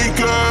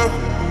wake up.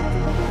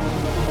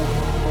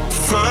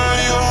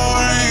 Find your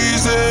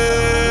reason,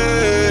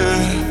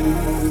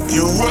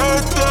 you're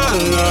worth the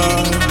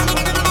love.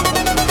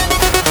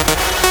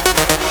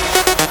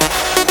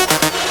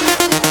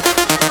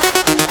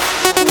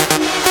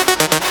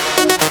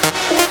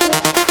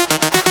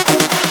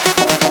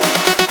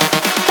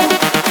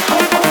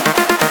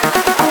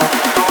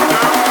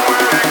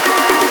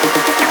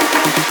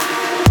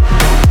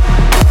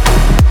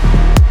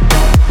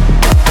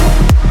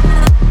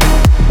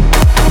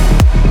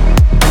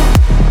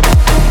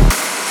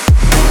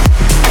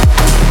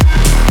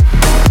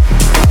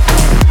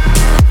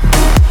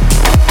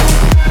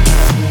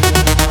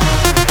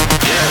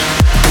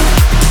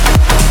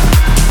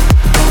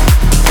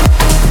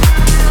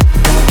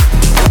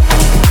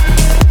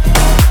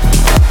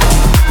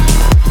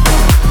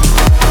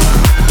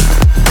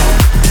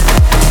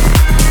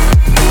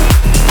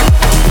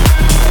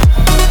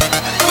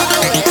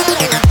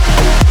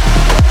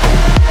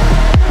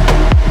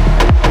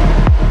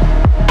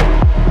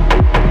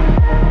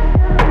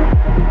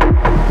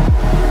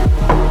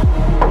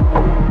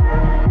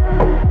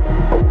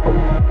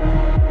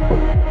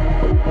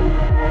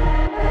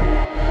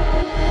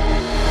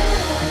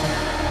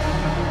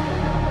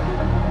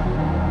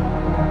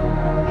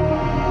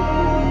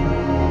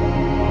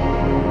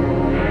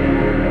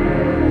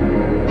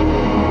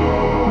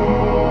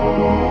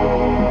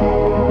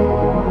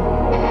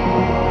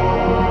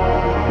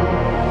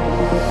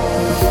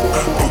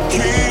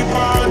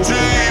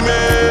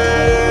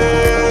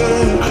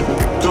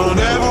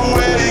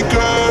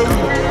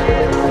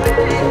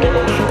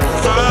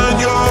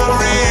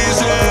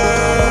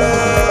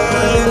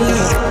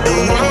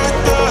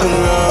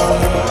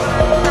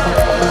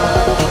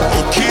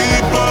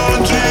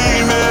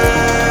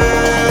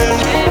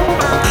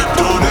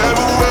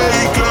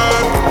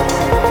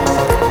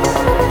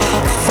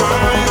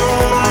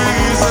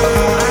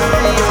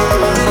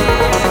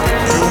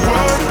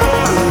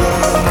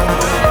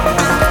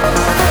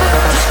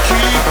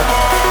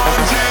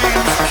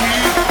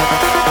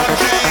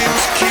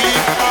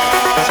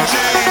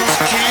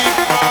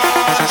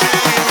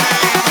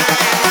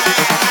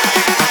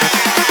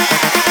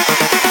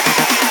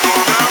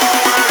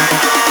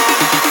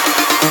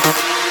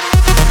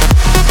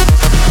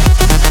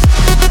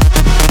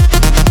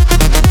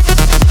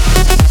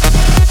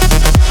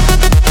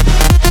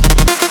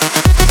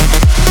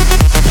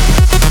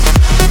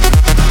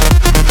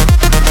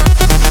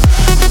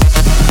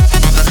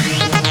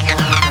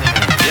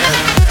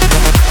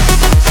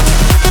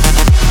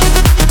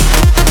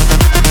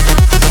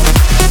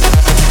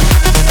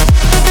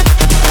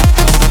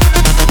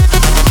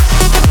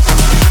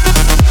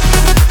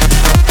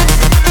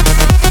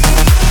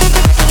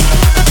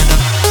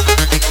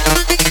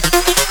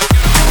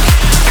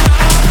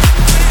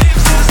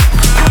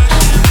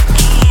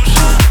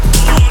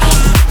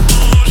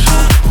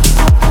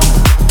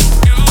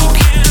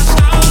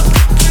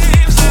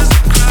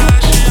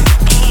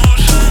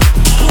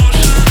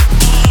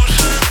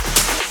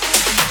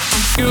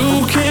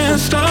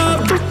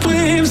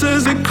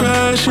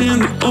 crash in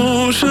the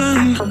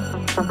ocean.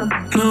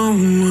 No,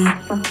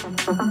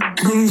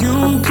 and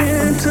you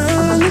can't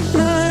turn the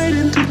night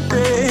into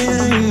day,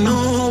 and you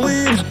know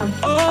it.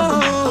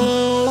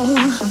 Oh,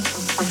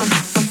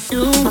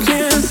 you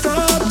can't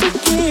stop the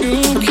beat,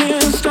 you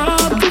can't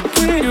stop the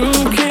beat, you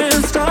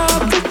can't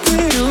stop the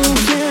beat, you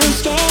can't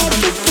stop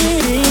the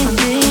beat.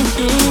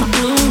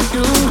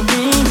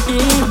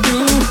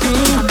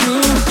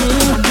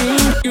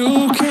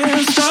 You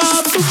can't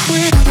stop the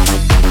beat.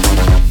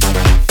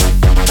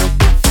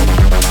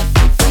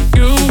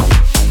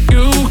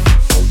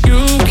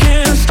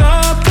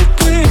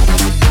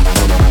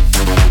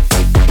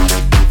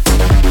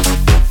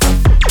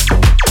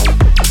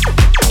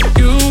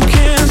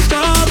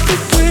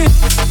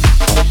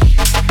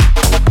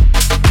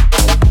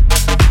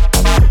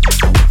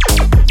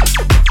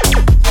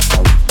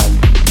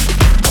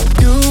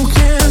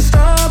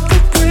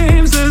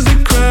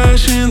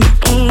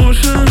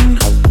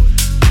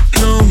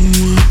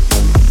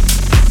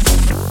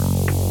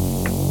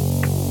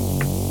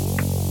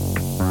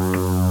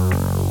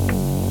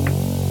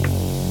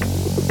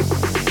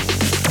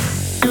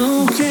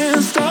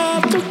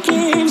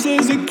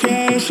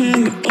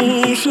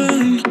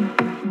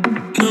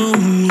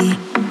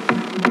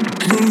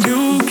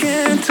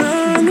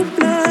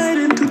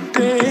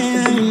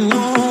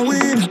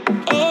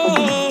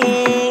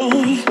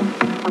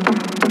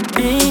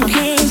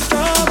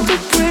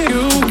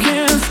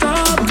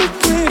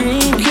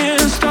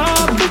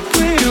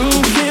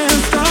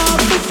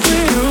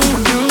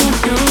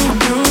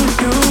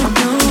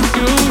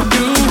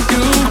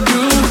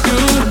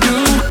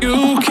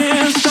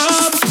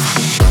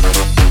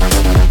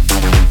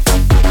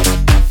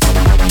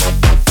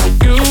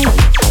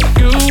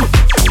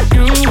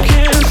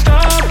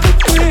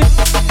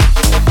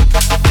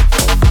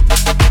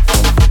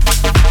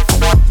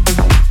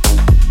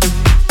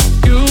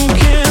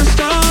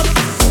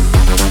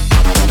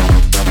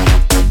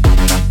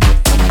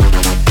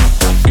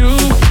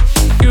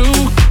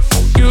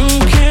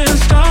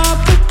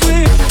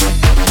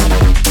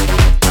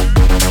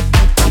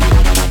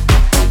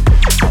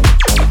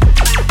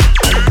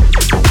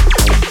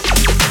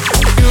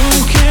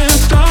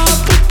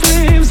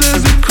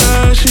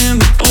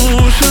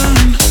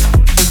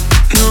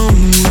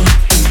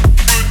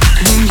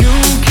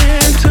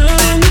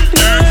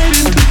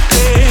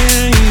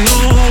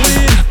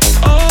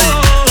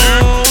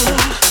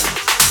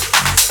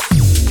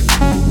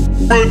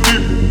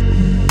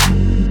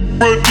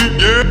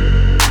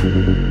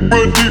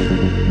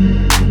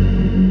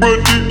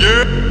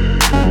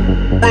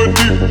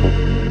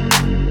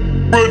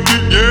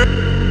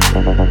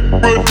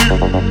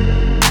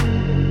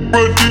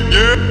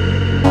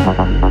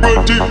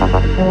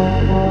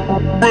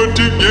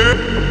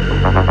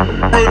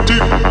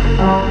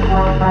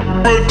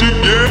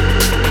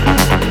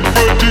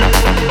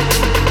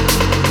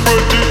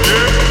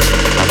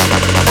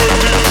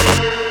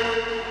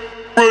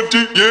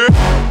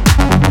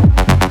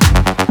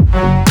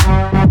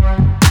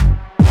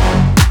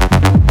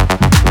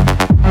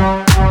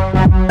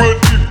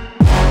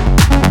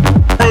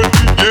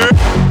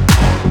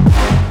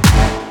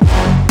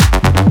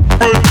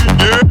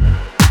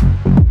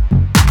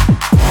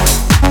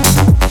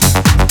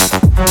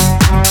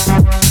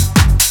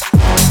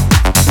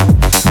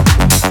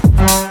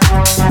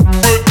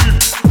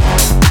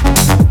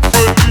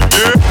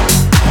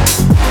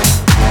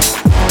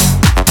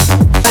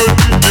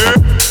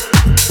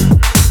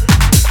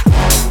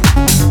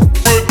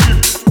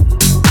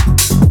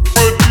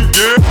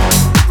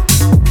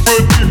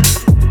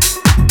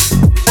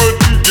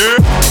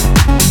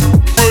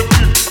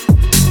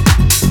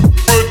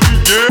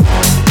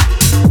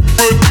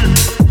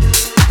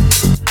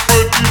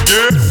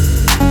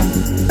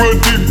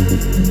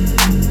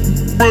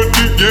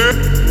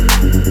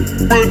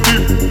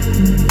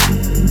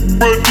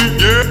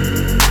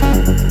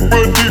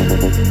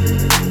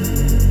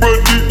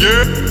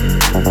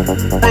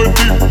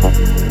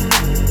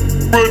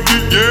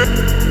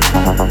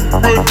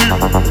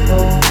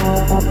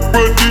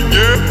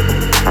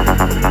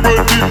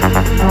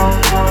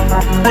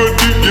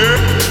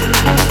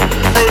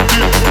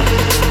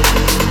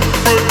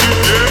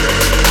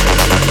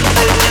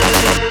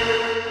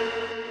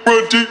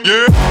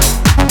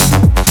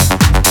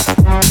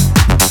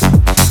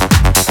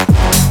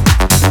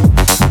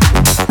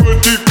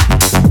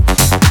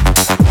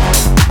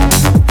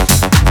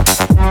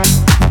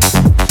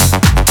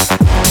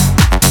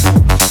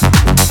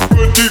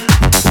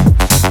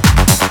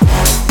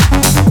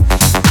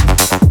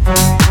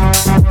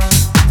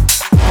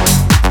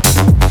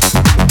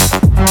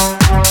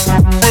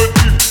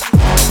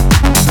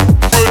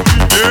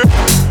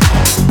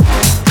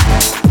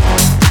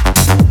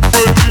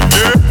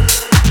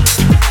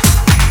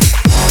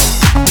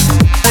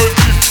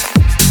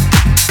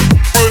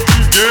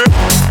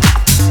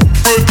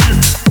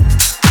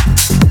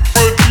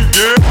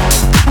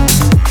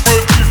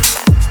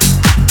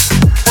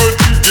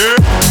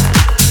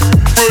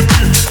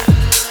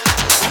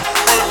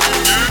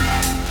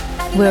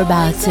 We're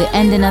about to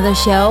end another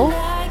show.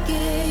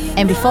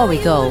 And before we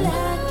go,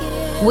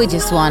 We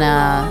just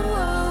wanna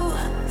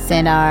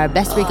send our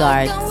best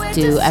regards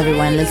to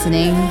everyone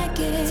listening.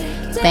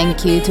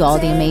 Thank you to all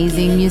the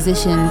amazing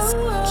musicians.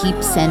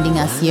 Keep sending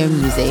us your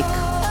music.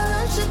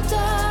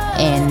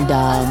 And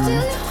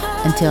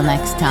until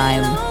next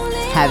time,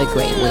 have a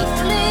great week.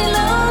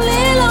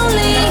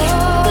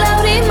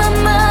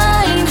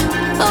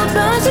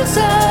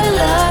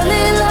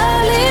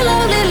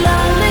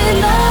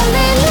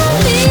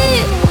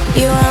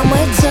 You are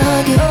my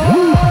target,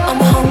 I'm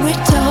a hungry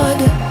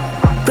target.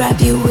 Grab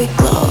you with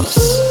gloves,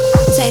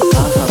 take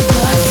off our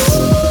gloves.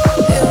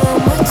 You are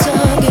my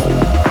target,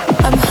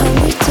 I'm a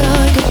hungry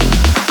target.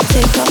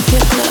 Take off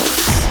your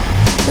gloves,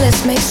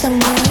 let's make some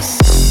noise.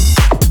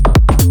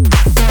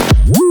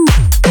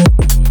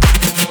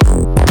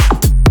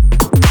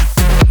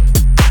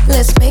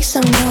 Let's make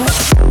some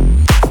noise.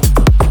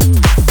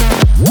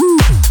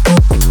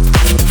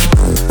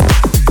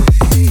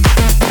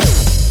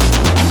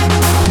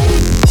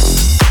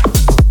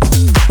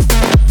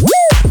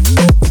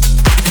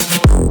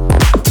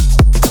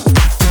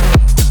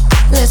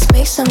 Let's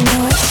make some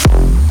noise.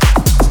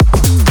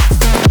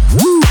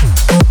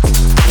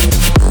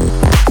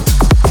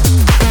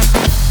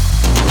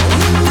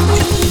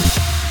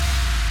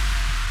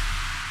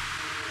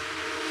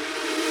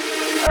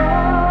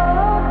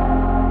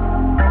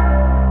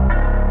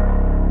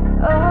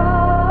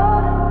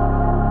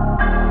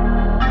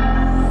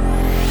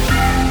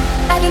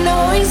 I don't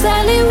know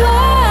exactly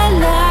why I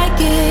like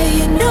it.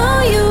 You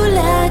know you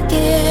like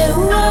it.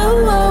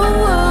 Whoa, whoa,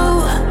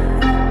 whoa.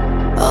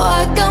 Oh,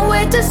 I can't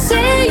wait to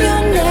see you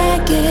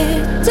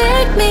naked.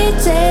 Take me,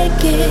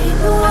 take it.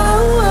 Whoa,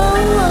 whoa,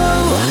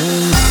 whoa.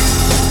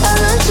 I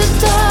learned to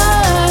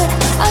die.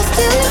 I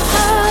steal your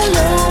heart.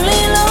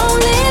 Lonely,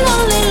 lonely,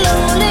 lonely,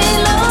 lonely,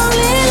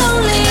 lonely,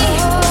 lonely.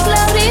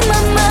 Cloud in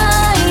my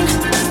mind.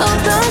 Oh,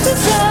 burns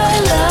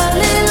inside.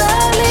 Lonely,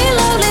 lonely,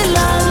 lonely,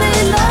 lonely,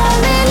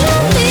 lonely,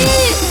 lonely.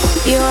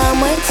 You are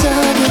my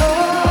target.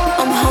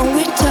 I'm a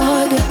hungry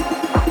target.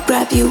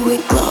 Grab you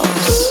with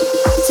gloves.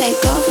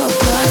 Take off our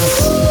gloves.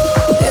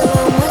 You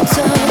are my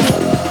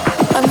target.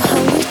 I'm a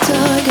hungry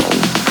target.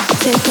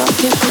 Take off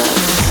your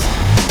gloves.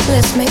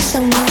 Let's make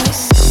some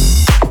noise.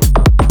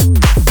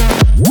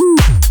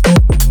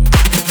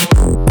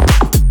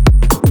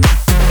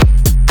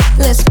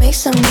 Let's make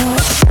some noise.